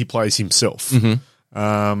essentially he plays himself.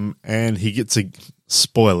 And he gets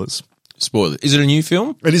spoilers. Spoiler. Is it a new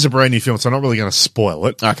film? It is a brand new film, so I'm not really going to spoil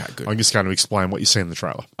it. Okay, good. I'm just going to explain what you see in the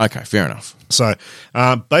trailer. Okay, fair enough. So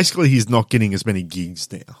basically he's not getting as many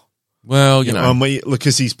gigs now. Well, you know.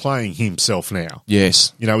 Because he's playing himself now.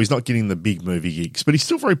 Yes. He's not getting the big movie gigs, but he's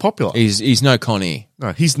still very popular. He's no Con Air.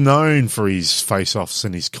 No, he's known for his face-offs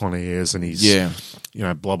and his Con Airs and his,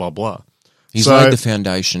 blah, blah, blah. He's So- laid the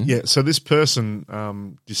foundation. Yeah, so this person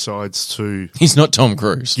decides to He's not Tom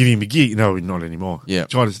Cruise. give him a gig. No, not anymore. Yeah.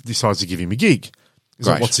 Decides to give him a gig. He's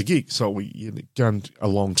like, Great. what's the gig? So you're going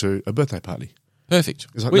along to a birthday party. Perfect.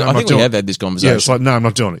 He's like, We- no, I I'm think not we doing have had this Yeah, conversation. it's like, no, I'm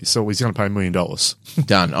not doing it. So he's going to pay $1 million.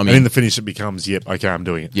 Done. I And in mean, the finish, it becomes, yep, okay, I'm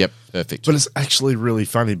doing it. yep, perfect. But it's actually really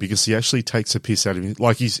funny because he actually takes a piss out of him.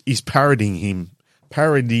 Like he's parodying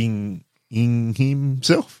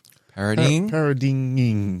himself. Parodying?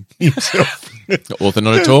 Parodying himself. Author,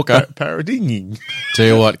 not a talker. Parodying. Tell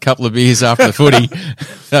you what, couple of beers after the footy,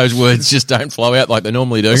 those words just don't flow out like they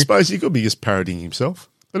normally do. I suppose he could be just parodying himself,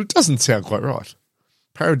 but it doesn't sound quite right.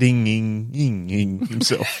 Parodying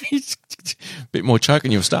himself. Bit more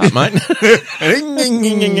choking you'll start, mate.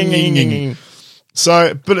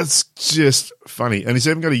 So, but it's just funny. And he's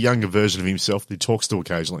even got a younger version of himself that he talks to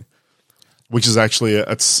occasionally, which is actually,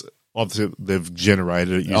 it's obviously they've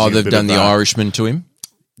generated it. using a They've bit done of, the Irishman to him.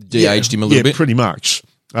 De-aged him a little bit. pretty much.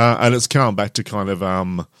 And it's coming back to kind of,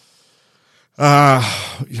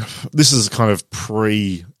 this is kind of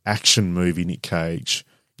pre-action movie Nick Cage.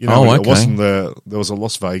 You know, Oh, it okay. wasn't there was a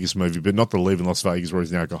Las Vegas movie, but not the Leaving Las Vegas where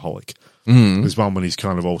he's an alcoholic. There's one when he's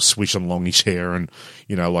kind of all swishing along his hair and,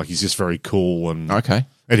 you know, like he's just very cool and Okay.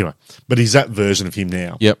 anyway, but he's that version of him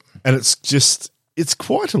now. Yep. And it's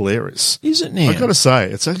quite hilarious. Is it now? I got to say,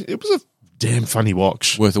 it was a damn funny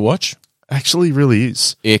watch. Worth a watch? Actually, really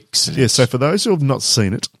is. Excellent. Yeah. So for those who have not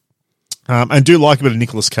seen it, and do like a bit of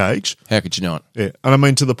Nicolas Cage, How could you not? yeah, and I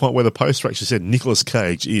mean to the point where the poster actually said Nicolas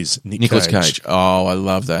Cage is Nicolas Cage. Oh, I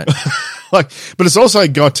love that. Like, but it's also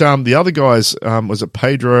got the other guys. Was it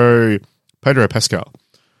Pedro Pascal?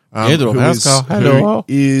 Pedro Pascal, hello. Who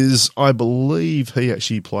is, I believe, he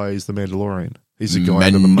actually plays the Mandalorian. He's the guy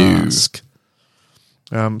under the Mando. mask.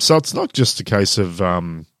 So it's not just a case of,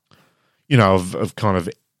 of kind of,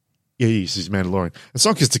 yeah, he's Mandalorian. It's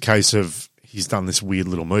not just a case of he's done this weird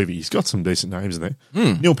little movie. He's got some decent names in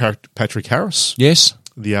there. Neil Patrick Harris, Yes.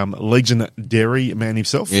 the legendary man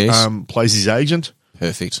himself, Yes. plays his agent.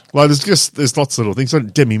 Perfect. Like there's lots of little things.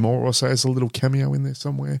 Like Demi Moore also has a little cameo in there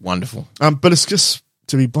somewhere. Wonderful. But it's just,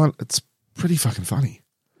 to be blunt, it's pretty fucking funny.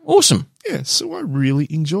 Awesome. Yeah, so I really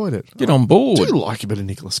enjoyed it. Get on board. I do like a bit of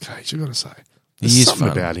Nicolas Cage, I got to say. He There's is something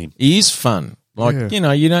fun. about him. He is fun. Like,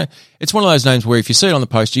 Yeah. you know, it's one of those names where if you see it on the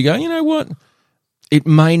poster, you go, you know what? It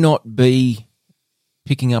may not be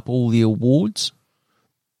picking up all the awards,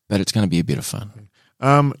 but it's going to be a bit of fun.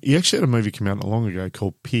 He actually had a movie come out not long ago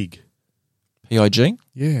called Pig. PIG?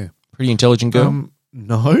 Yeah. Pretty intelligent girl?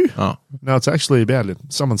 No. Oh. No, it's actually about it.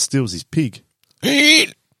 Someone steals his pig.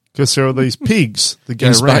 Because there are these pigs that go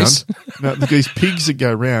In around. space? No, these pigs that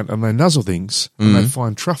go around and they nuzzle things and they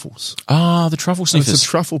find truffles. Ah, the truffle And it's sniffers. a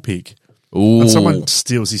truffle pig. Ooh. And someone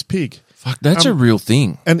steals his pig. Fuck, that's a real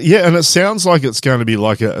thing. And yeah, and it sounds like it's going to be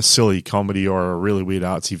like a silly comedy or a really weird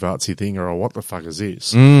artsy-fartsy thing or a what the fuck is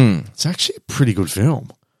this? It's actually a pretty good film.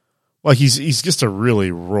 Like he's just a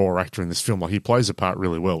really raw actor in this film. Like he plays a part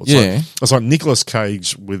really well. It's like Nicolas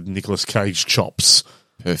Cage with Nicolas Cage chops.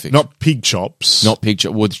 Perfect. Not pig chops. Not pig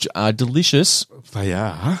chops, which are delicious. They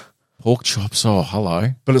are. Pork chops, oh, hello.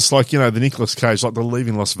 But it's like, the Nicolas Cage, like the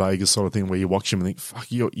Leaving Las Vegas sort of thing where you watch him and think, fuck,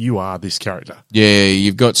 you are this character. Yeah,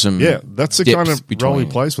 you've got some. Yeah, that's the depth kind of role he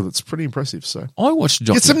between. plays with. It's pretty impressive. So I watched a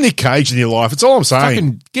get documentary. some Nick Cage in your life. It's all I'm saying.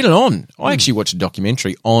 Fucking get it on. I actually watched a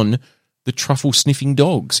documentary on the truffle sniffing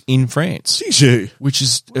dogs in France, Did you? which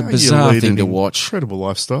is a Wow, you bizarre lead thing an to watch. Incredible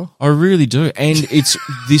lifestyle. I really do. And it's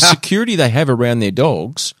the security they have around their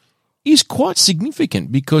dogs is quite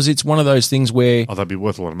significant because it's one of those things where, Oh, that'd be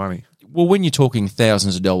worth a lot of money. well, when you're talking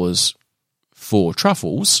thousands of dollars for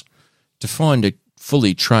truffles, to find a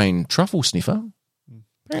fully trained truffle sniffer,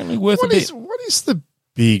 apparently worth a bit. What is the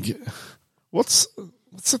big? What's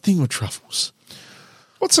the thing with truffles?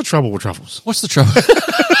 What's the trouble with truffles? What's the trouble?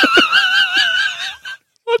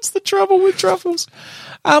 What's the trouble with truffles?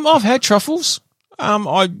 I've had truffles. I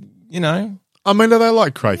mean, are they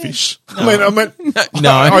like crayfish? No. No.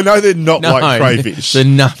 I know they're not like crayfish. They're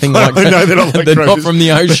nothing like I know they're not like They're not crayfish. from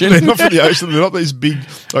the ocean. They're not from the ocean. They're not these big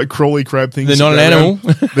like crawly crab things. They're that not go an around.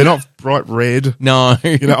 animal. They're not bright red. No.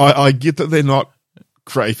 I get that they're not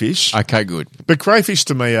crayfish, Okay, good. but crayfish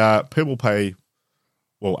to me are people pay.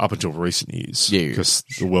 Well, up until recent years, Yeah. because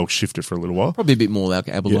the world shifted for a little while. Probably a bit more like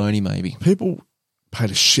abalone, maybe. People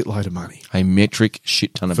paid a shitload of money A metric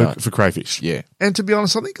shit ton of butter. for crayfish. Yeah. And to be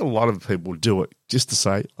honest, I think a lot of people do it just to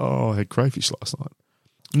say, oh, I had crayfish last night.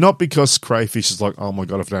 Not because crayfish is like, oh my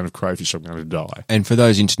God, if I don't have crayfish, I'm going to die. And for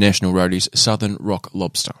those international roadies, Southern Rock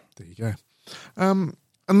Lobster. There you go.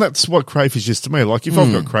 And that's what crayfish is to me. Like, if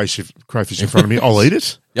I've got crayfish in front of me, I'll eat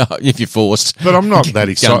it. Yeah, if you're forced. But I'm not that Gun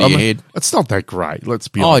excited. to your head. It's not that great, let's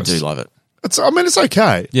be I honest. do love it. It's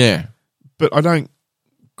okay, Yeah, but I don't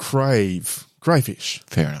crave crayfish.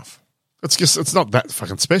 fair enough. It's not that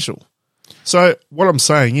fucking special. So what I'm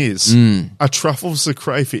saying is, are truffles the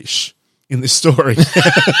crayfish in this story?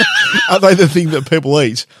 Are they the thing that people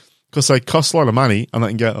eat because they cost a lot of money and they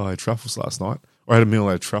can go, "Oh, I had truffles last night, or I had a meal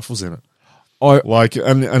that had truffles in it."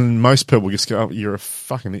 And most people just go, "Oh, you're a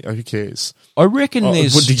fucking, who cares?" I reckon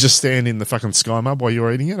there's... Would you just stand in the fucking Sky Mud while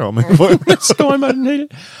you're eating it? I mean, what? Sky Mud and eat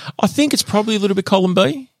it. I think it's probably a little bit column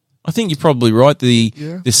B. I think you're probably right.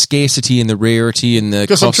 The scarcity and the rarity and the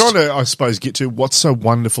because cost. I'm trying to, I suppose, get to what's so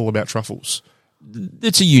wonderful about truffles.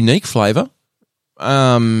 It's a unique flavour,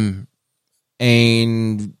 and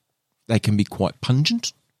they can be quite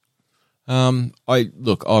pungent. I'm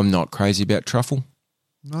not crazy about truffle.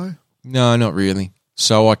 No, not really.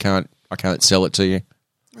 So I can't sell it to you.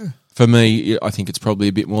 Yeah. For me, I think it's probably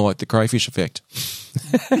a bit more like the crayfish effect.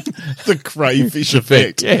 The crayfish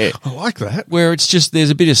effect. Yeah, I like that. Where it's just there's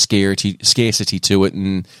a bit of scarcity to it,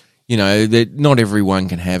 and that not everyone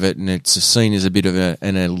can have it, and it's seen as a bit of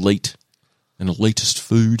an elitist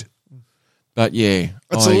food. But yeah,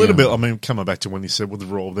 it's a little bit. I mean, coming back to when you said with the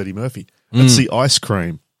role of Eddie Murphy, it's the ice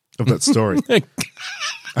cream of that story. I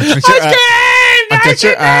got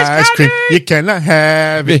your ice cream. You cannot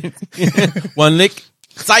have it. One lick,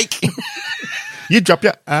 psych. You drop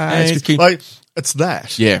your ice cream. Like, it's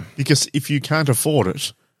that. Yeah. Because if you can't afford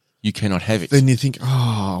it, you cannot have it. Then you think,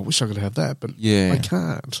 oh, I wish I could have that, but I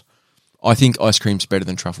can't. I think ice cream's better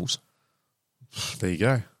than truffles. There you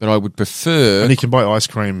go. But I would prefer... And you can buy ice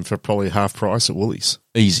cream for probably half price at Woolies.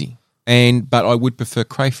 Easy. But I would prefer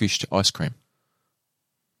crayfish to ice cream.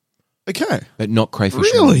 Okay. But not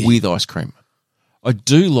crayfish really? With ice cream. I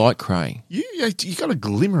do like cray. You got a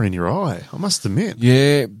glimmer in your eye, I must admit.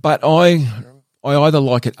 Yeah, but I either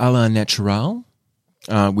like it a la naturel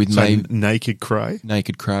with naked cray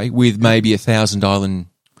with maybe a Thousand Island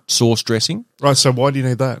sauce dressing. Right, so why do you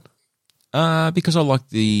need that? Because I like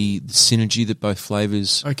the synergy that both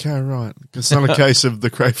flavours. Okay, right. It's not a case of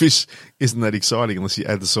the crayfish isn't that exciting unless you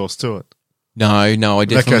add the sauce to it. No, I definitely... In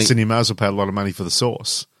that case, then you may as well pay a lot of money for the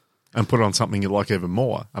sauce and put it on something you like even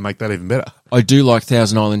more and make that even better. I do like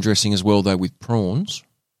Thousand Island dressing as well, though, with prawns.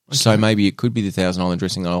 Okay. So maybe it could be the Thousand Island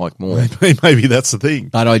dressing that I like more. Maybe that's the thing.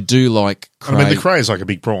 But I do like cray. I mean, the cray is like a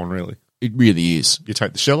big prawn, really. It really is. You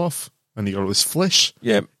take the shell off and you got all this flesh.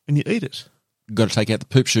 Yeah. And you eat it. Got to take out the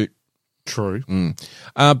poop chute. True.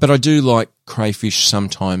 But I do like crayfish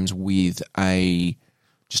sometimes with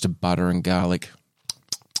just a butter and garlic.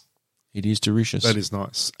 It is delicious. That is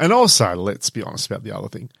nice. And also, let's be honest about the other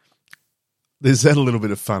thing. There's that a little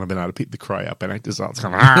bit of fun of being able to pick the cray up and act as though it's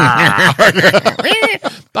kind of...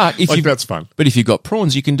 But if that's fun. But if you've got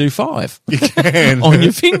prawns, you can do 5. You can. On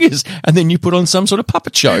your fingers. And then you put on some sort of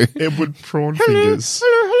puppet show. Edward Prawn Fingers.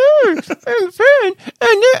 Hello. I'm prawn.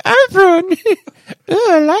 I'm prawn.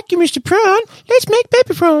 I like you, Mr. Prawn. Let's make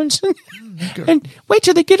baby prawns. And wait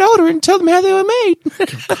till they get older and tell them how they were made.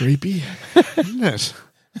 Creepy, isn't it?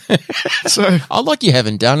 So I like you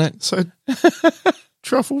haven't done it. So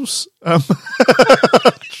truffles.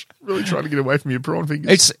 Really trying to get away from your prawn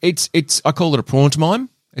fingers. It's. I call it a prawn-tomime.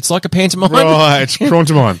 It's like a pantomime. Right,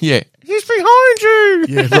 prawn-tomime. Yeah. He's behind you.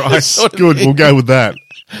 Yeah, right. Good. We'll go with that.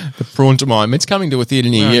 The prawn-tomime. It's coming to a theatre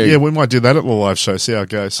near you. Yeah, we might do that at the live show. See how it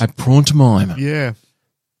goes. A prawn-tomime. Yeah.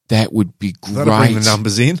 That would be great. That'll bring the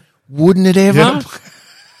numbers in. Wouldn't it ever? Yep.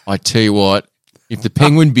 I tell you what, if the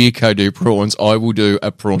Penguin Beer Co. do prawns, I will do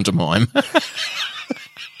a prawn-tomime.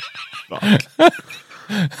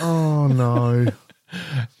 Oh, no.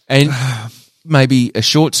 And maybe a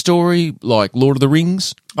short story like Lord of the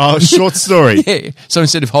Rings. Oh, a short story. Yeah. So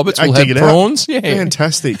instead of hobbits, we'll have prawns. Yeah.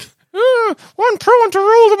 Fantastic. One prawn to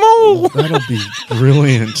rule them all. Oh, that'll be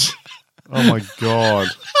brilliant. Oh, my God.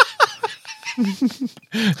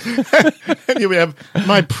 And here we have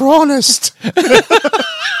my prawnist.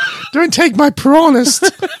 Don't take my prawnist.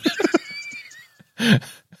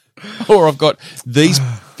 Or I've got these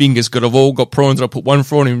fingers I've all got prawns and I put one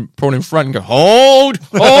prawn in front and go, hold.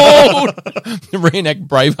 Reenact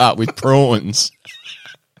Braveheart with prawns.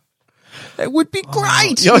 That would be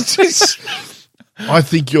great. I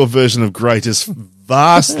think your version of great is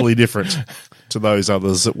vastly different to those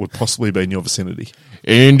others that would possibly be in your vicinity.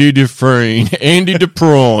 Andy Dufresne, Andy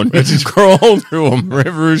DePrawn, crawl through them,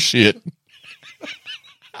 river of shit.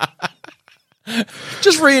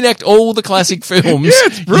 Just reenact all the classic films. Yeah,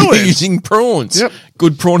 it's brilliant. Using prawns. Yep.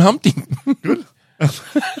 Good prawn hunting. Good.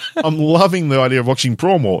 I'm loving the idea of watching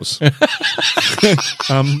Prawn Wars. The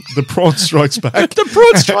Prawn Strikes Back. The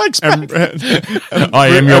Prawn Strikes Back. I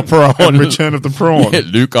am your prawn. And Return of the Prawn. Yeah,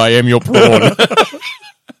 Luke, I am your prawn.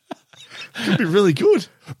 Could be really good.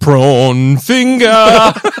 Prawn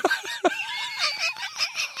finger.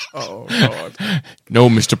 Oh, God. No,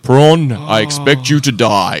 Mr. Prawn, I expect you to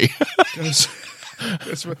die.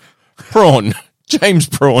 That's what- Prawn. James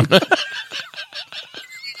Prawn.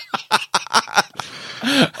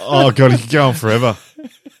 Oh, God, he could go on forever.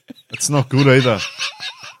 It's not good either.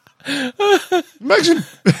 Imagine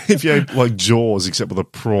if you ate like Jaws except with a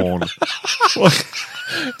prawn. Like,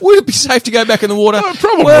 Would it be safe to go back in the water?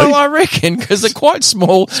 Probably. Well, I reckon, because they're quite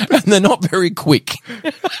small and they're not very quick.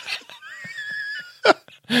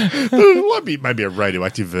 it might be maybe a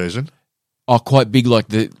radioactive version. Oh, quite big like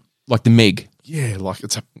the Meg. Yeah, like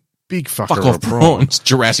it's a big fucker Fuck of off a prawn. prawns.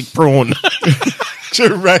 Jurassic prawn.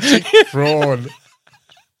 Jurassic prawn.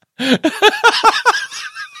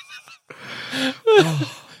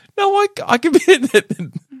 No, I can be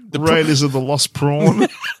the Raiders of the Lost Prawn.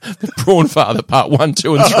 Prawn Father Part 1,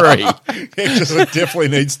 2, and 3. It definitely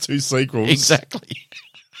needs 2 sequels. Exactly.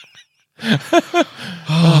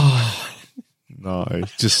 No,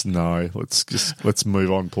 just no. Let's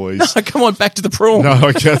move on, please. Come on, back to the prawn. No,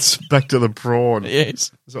 I guess back to the prawn.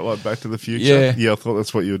 Yes. Is that like Back to the Future? Yeah. Yeah, I thought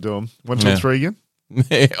that's what you were doing. 1, 2, Yeah. and 3 again?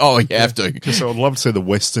 Oh, you have to. Because I would love to see the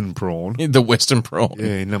Western prawn. The Western prawn.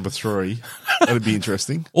 Yeah, number 3. That'd be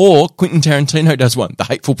interesting. Or Quentin Tarantino does one, The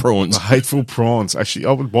Hateful Prawns. The Hateful Prawns. Actually,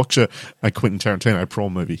 I would watch a Quentin Tarantino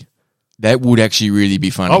prawn movie. That would actually really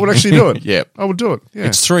be funny. I would actually do it. Yep. I would do it. Yeah.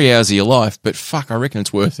 It's 3 hours of your life, but fuck, I reckon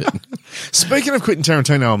it's worth it. Speaking of Quentin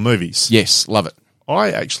Tarantino and movies, Yes, love it.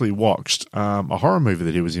 I actually watched a horror movie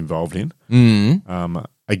that he was involved in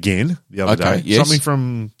again the other Okay, day. yes. Something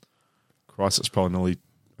from, Christ, it's probably nearly,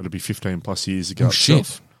 it'll be 15 plus years ago. Oh, shit.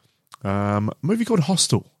 itself. A movie called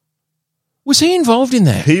Hostel. Was he involved in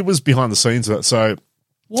that? He was behind the scenes of that. So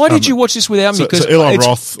Why did you watch this without me? so Because Eli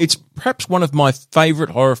Roth- it's perhaps one of my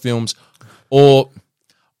favourite horror films, or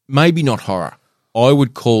maybe not horror. I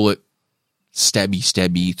would call it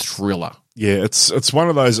stabby thriller. yeah, it's one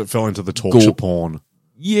of those that fell into the torture Gore. porn.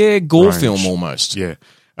 Yeah, gore Range. film almost. Yeah.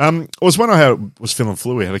 It was when was feeling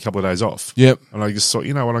flu. I had a couple of days off. Yep. And I just thought,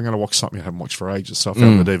 you know what, I'm going to watch something I haven't watched for ages. So I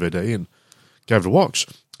found the DVD and gave it a watch.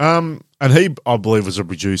 And he, I believe, was a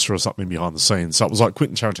producer or something behind the scenes. So it was like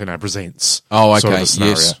Quentin Tarantino Presents. Oh, sort of okay, a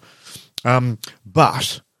scenario. yes.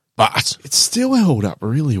 But it still held up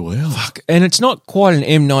really well. And it's not quite an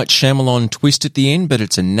M. Night Shyamalan twist at the end, but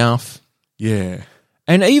it's enough. Yeah.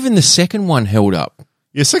 And even the second one held up.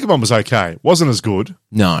 Yeah, second one was okay. Wasn't as good.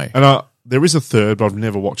 No. And there is a third, but I've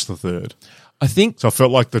never watched the third. I think, So I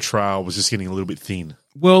felt like the trail was just getting a little bit thin.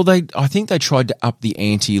 well, I think they tried to up the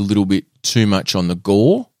ante a little bit too much on the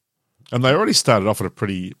gore, And they already started off at a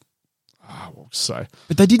pretty, what would you say,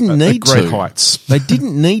 but they didn't need great to. heights. They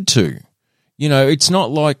didn't need to. You know, it's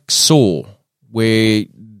not like Saw, where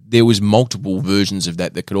there was multiple versions of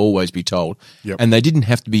that could always be told, Yep. and they didn't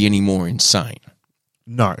have to be any more insane.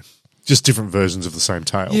 No, just different versions of the same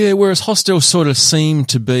tale. Yeah, whereas Hostel sort of seemed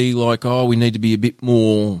to be like, oh, we need to be a bit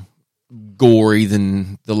more gory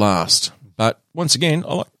than the last. But once again,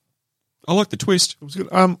 I like the twist. It was good.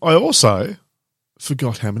 I also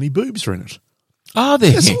forgot how many boobs are in it. Are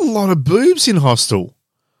there? There's a lot of boobs in Hostel.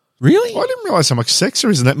 Really? I didn't realise how much sex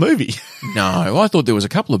there is in that movie. No, I thought there was a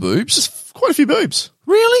couple of boobs. Quite a few boobs.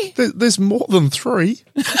 Really? There's more than 3.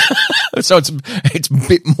 So it's a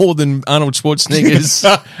bit more than Arnold Schwarzenegger's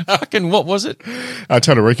fucking, what was it?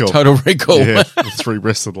 Total Recall. Total Recall. Yeah, the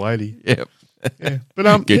 3-breasted lady. Yep. Yeah.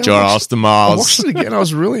 But Get yeah, your I watched- ass to I Mars. watched it again. I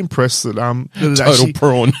was really impressed that it Total actually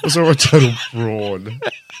prawn. was all a total prawn.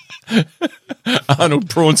 Arnold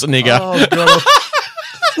Schwarzenegger. Oh god!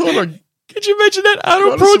 I Could you imagine that?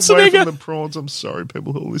 Arnold got us away from Schwarzenegger. the prawns. I'm sorry,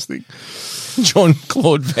 people who are listening. John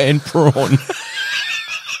Claude Van Prawn.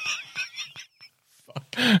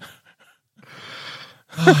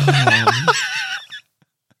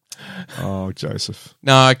 Oh, Joseph.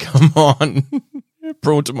 No, come on.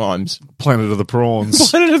 Prawn to mimes. Planet of the Prawns.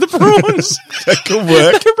 Planet of the prawns. That could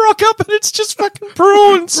work. They can rock up and it's just fucking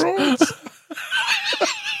prawns. Prawns.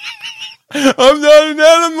 I'm not an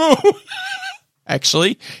animal.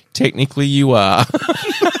 Actually, technically you are.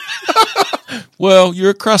 Well,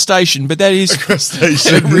 you're a crustacean, but that is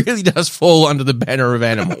Crustacean. it really does fall under the banner of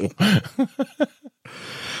animal.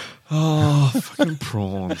 Oh, fucking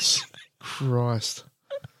prawns. Christ.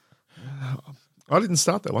 I didn't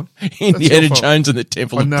start that one. Indiana your fault. Jones and the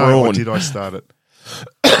Temple I of know, Prawn. I did. I started.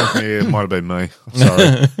 Yeah, it might have been me. I'm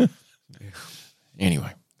sorry.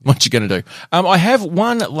 Anyway, what you going to do? I have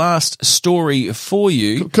one last story for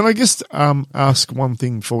you. Can I just ask one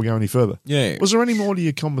thing before we go any further? Yeah. Was there any more to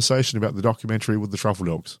your conversation about the documentary with the truffle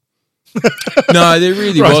dogs? No, there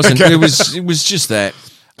really Right, wasn't. okay. It was just that.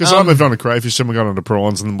 Because I moved on to crayfish, and we got on to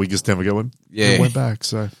prawns, and then we just never Yeah. went back.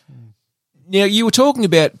 So Now, you were talking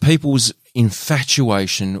about people's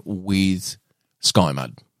infatuation with sky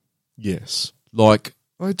mud. yes, Like,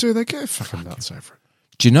 they do. They go fucking nuts over it.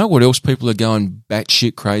 do you know what else people are going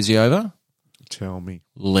batshit crazy over? Tell me.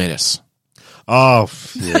 Lettuce. Oh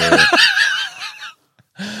yeah.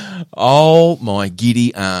 Oh, my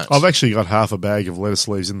giddy aunt. I've actually got half a bag of lettuce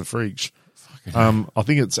leaves in the fridge. I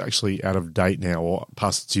think it's actually out of date now, or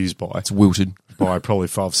past its use by It's wilted. probably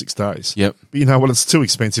 5-6 days. Yep. But you know what? It's too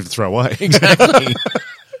expensive to throw away. Exactly.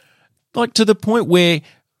 Like, to the point where,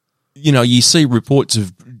 you know, you see reports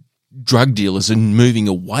of drug dealers and moving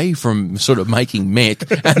away from sort of making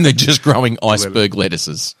meth, and they're just growing iceberg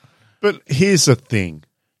lettuces. But here's the thing.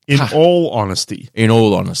 In all honesty, In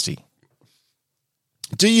all honesty.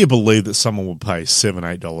 do you believe that someone would pay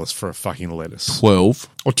 $7-8 for a fucking lettuce? 12.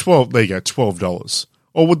 Or $12, there you go, $12.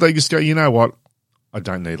 Or would they just go, you know what? I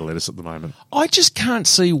don't need a lettuce at the moment. I just can't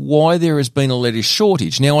see why there has been a lettuce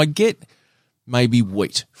shortage. Now, I get maybe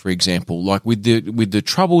wheat, for example, like with the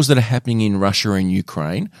troubles that are happening in Russia and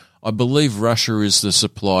Ukraine. I believe Russia is the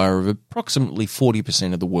supplier of approximately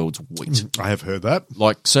 40% of the world's wheat. I have heard that.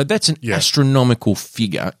 Like, so that's an astronomical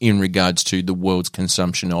figure in regards to the world's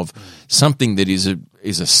consumption of something that is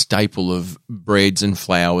a staple of breads and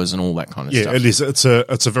flours and all that kind of stuff. Yeah, it is. It's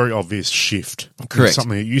a very obvious shift. Correct. It's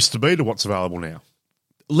something it used to be to what's available now.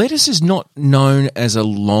 Lettuce is not known as a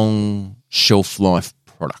long shelf life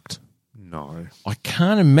product. No. I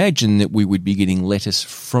can't imagine that we would be getting lettuce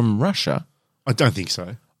from Russia. I don't think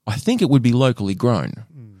so. I think it would be locally grown.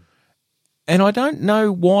 And I don't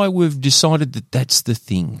know why we've decided that that's the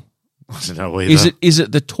thing. I don't know either. Is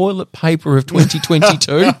it the toilet paper of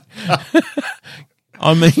 2022?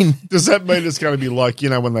 I mean, Does that mean it's going to be like, you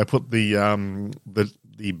know, when they put the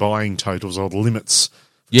buying totals or the limits for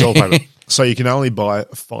Yeah. toilet paper? So you can only buy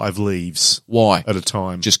 5 leaves why? at a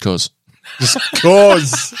time. Just because. Just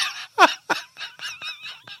cause.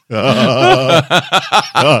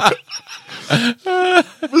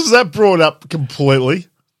 Was that brought up completely?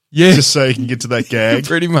 Yeah, Just so you can get to that gag?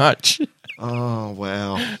 pretty much. Oh,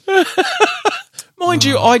 wow. Mind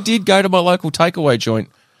you, I did go to my local takeaway joint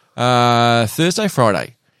Thursday,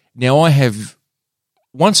 Friday. Now, I have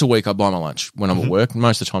once a week I buy my lunch when I'm at work.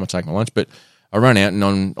 Most of the time I take my lunch, but I run out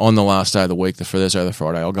and on the last day of the week, the Thursday or the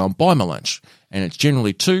Friday, I'll go and buy my lunch. And it's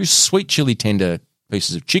generally 2 sweet chili tender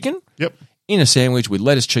pieces of chicken Yep. in a sandwich with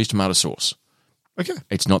lettuce, cheese, tomato sauce. Okay.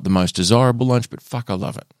 It's not the most desirable lunch, but fuck, I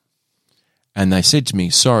love it. And they said to me,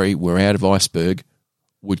 sorry, we're out of iceberg.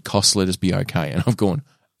 Would cost lettuce be okay? And I've gone,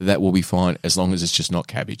 that will be fine as long as it's just not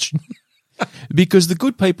cabbage. Because the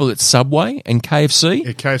good people at Subway and KFC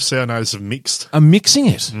Yeah, KFC, I notice, have mixed. are mixing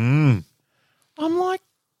it. I'm like,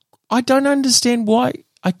 I don't understand why.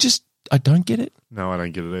 I don't get it. No, I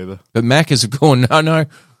don't get it either. But Macca's have gone, no,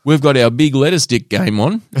 we've got our big lettuce stick game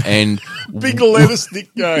on. And Big lettuce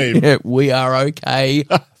stick game. yeah, we are okay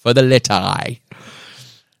for the letter.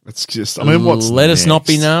 It's just, I mean, what's Let us not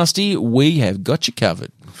be next? nasty. We have got you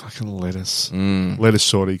covered. Fucking lettuce. Lettuce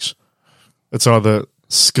shortage. It's either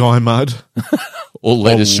sky mud Or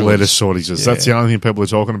lettuce or shortage. lettuce shortages. That's the only thing people are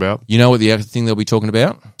talking about. You know what the other thing they'll be talking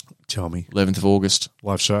about? Tell me. 11th of August,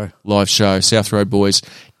 Live show. live show, South Road Boys.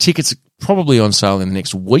 Tickets probably on sale in the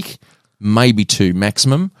next week, maybe 2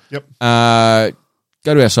 maximum. Yep.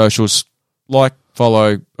 Go to our socials, like,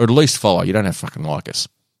 follow, or at least follow. You don't have to fucking like us.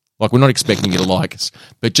 Like, we're not expecting you to like us,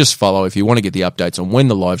 but just follow if you want to get the updates on when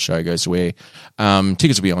the live show goes to air.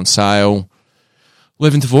 Tickets will be on sale.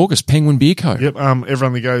 11th of August, Penguin Beer Co. Yep.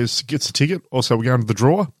 Everyone that goes gets a ticket. Also, we're going to the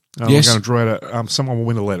draw. Yes. We're going to draw out someone will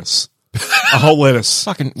win a lettuce. A whole lettuce.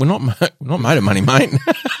 Fucking, we're not made of money, mate.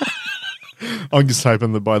 I'm just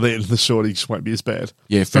hoping that by then the shortage won't be as bad.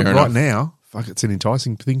 Yeah, fair But enough. right now, fuck, it's an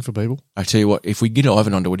enticing thing for people. I tell you what, if we get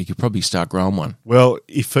Ivan onto it, he could probably start growing one. Well,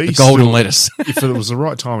 if he Golden lettuce. if it was the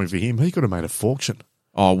right timing for him, he could have made a fortune.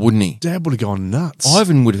 Oh, wouldn't he? Dad would have gone nuts.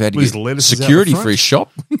 Ivan would have had to With his get lettuces out security the front. for his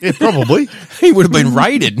shop. Yeah, probably. He would have been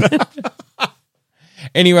raided.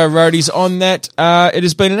 Anyway, roadies, on that, it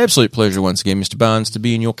has been an absolute pleasure once again, Mr. Barnes, to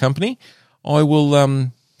be in your company. I will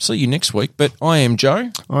see you next week, but I am Joe,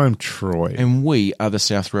 I'm Troy. and we are the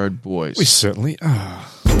South Road Boys. We certainly are.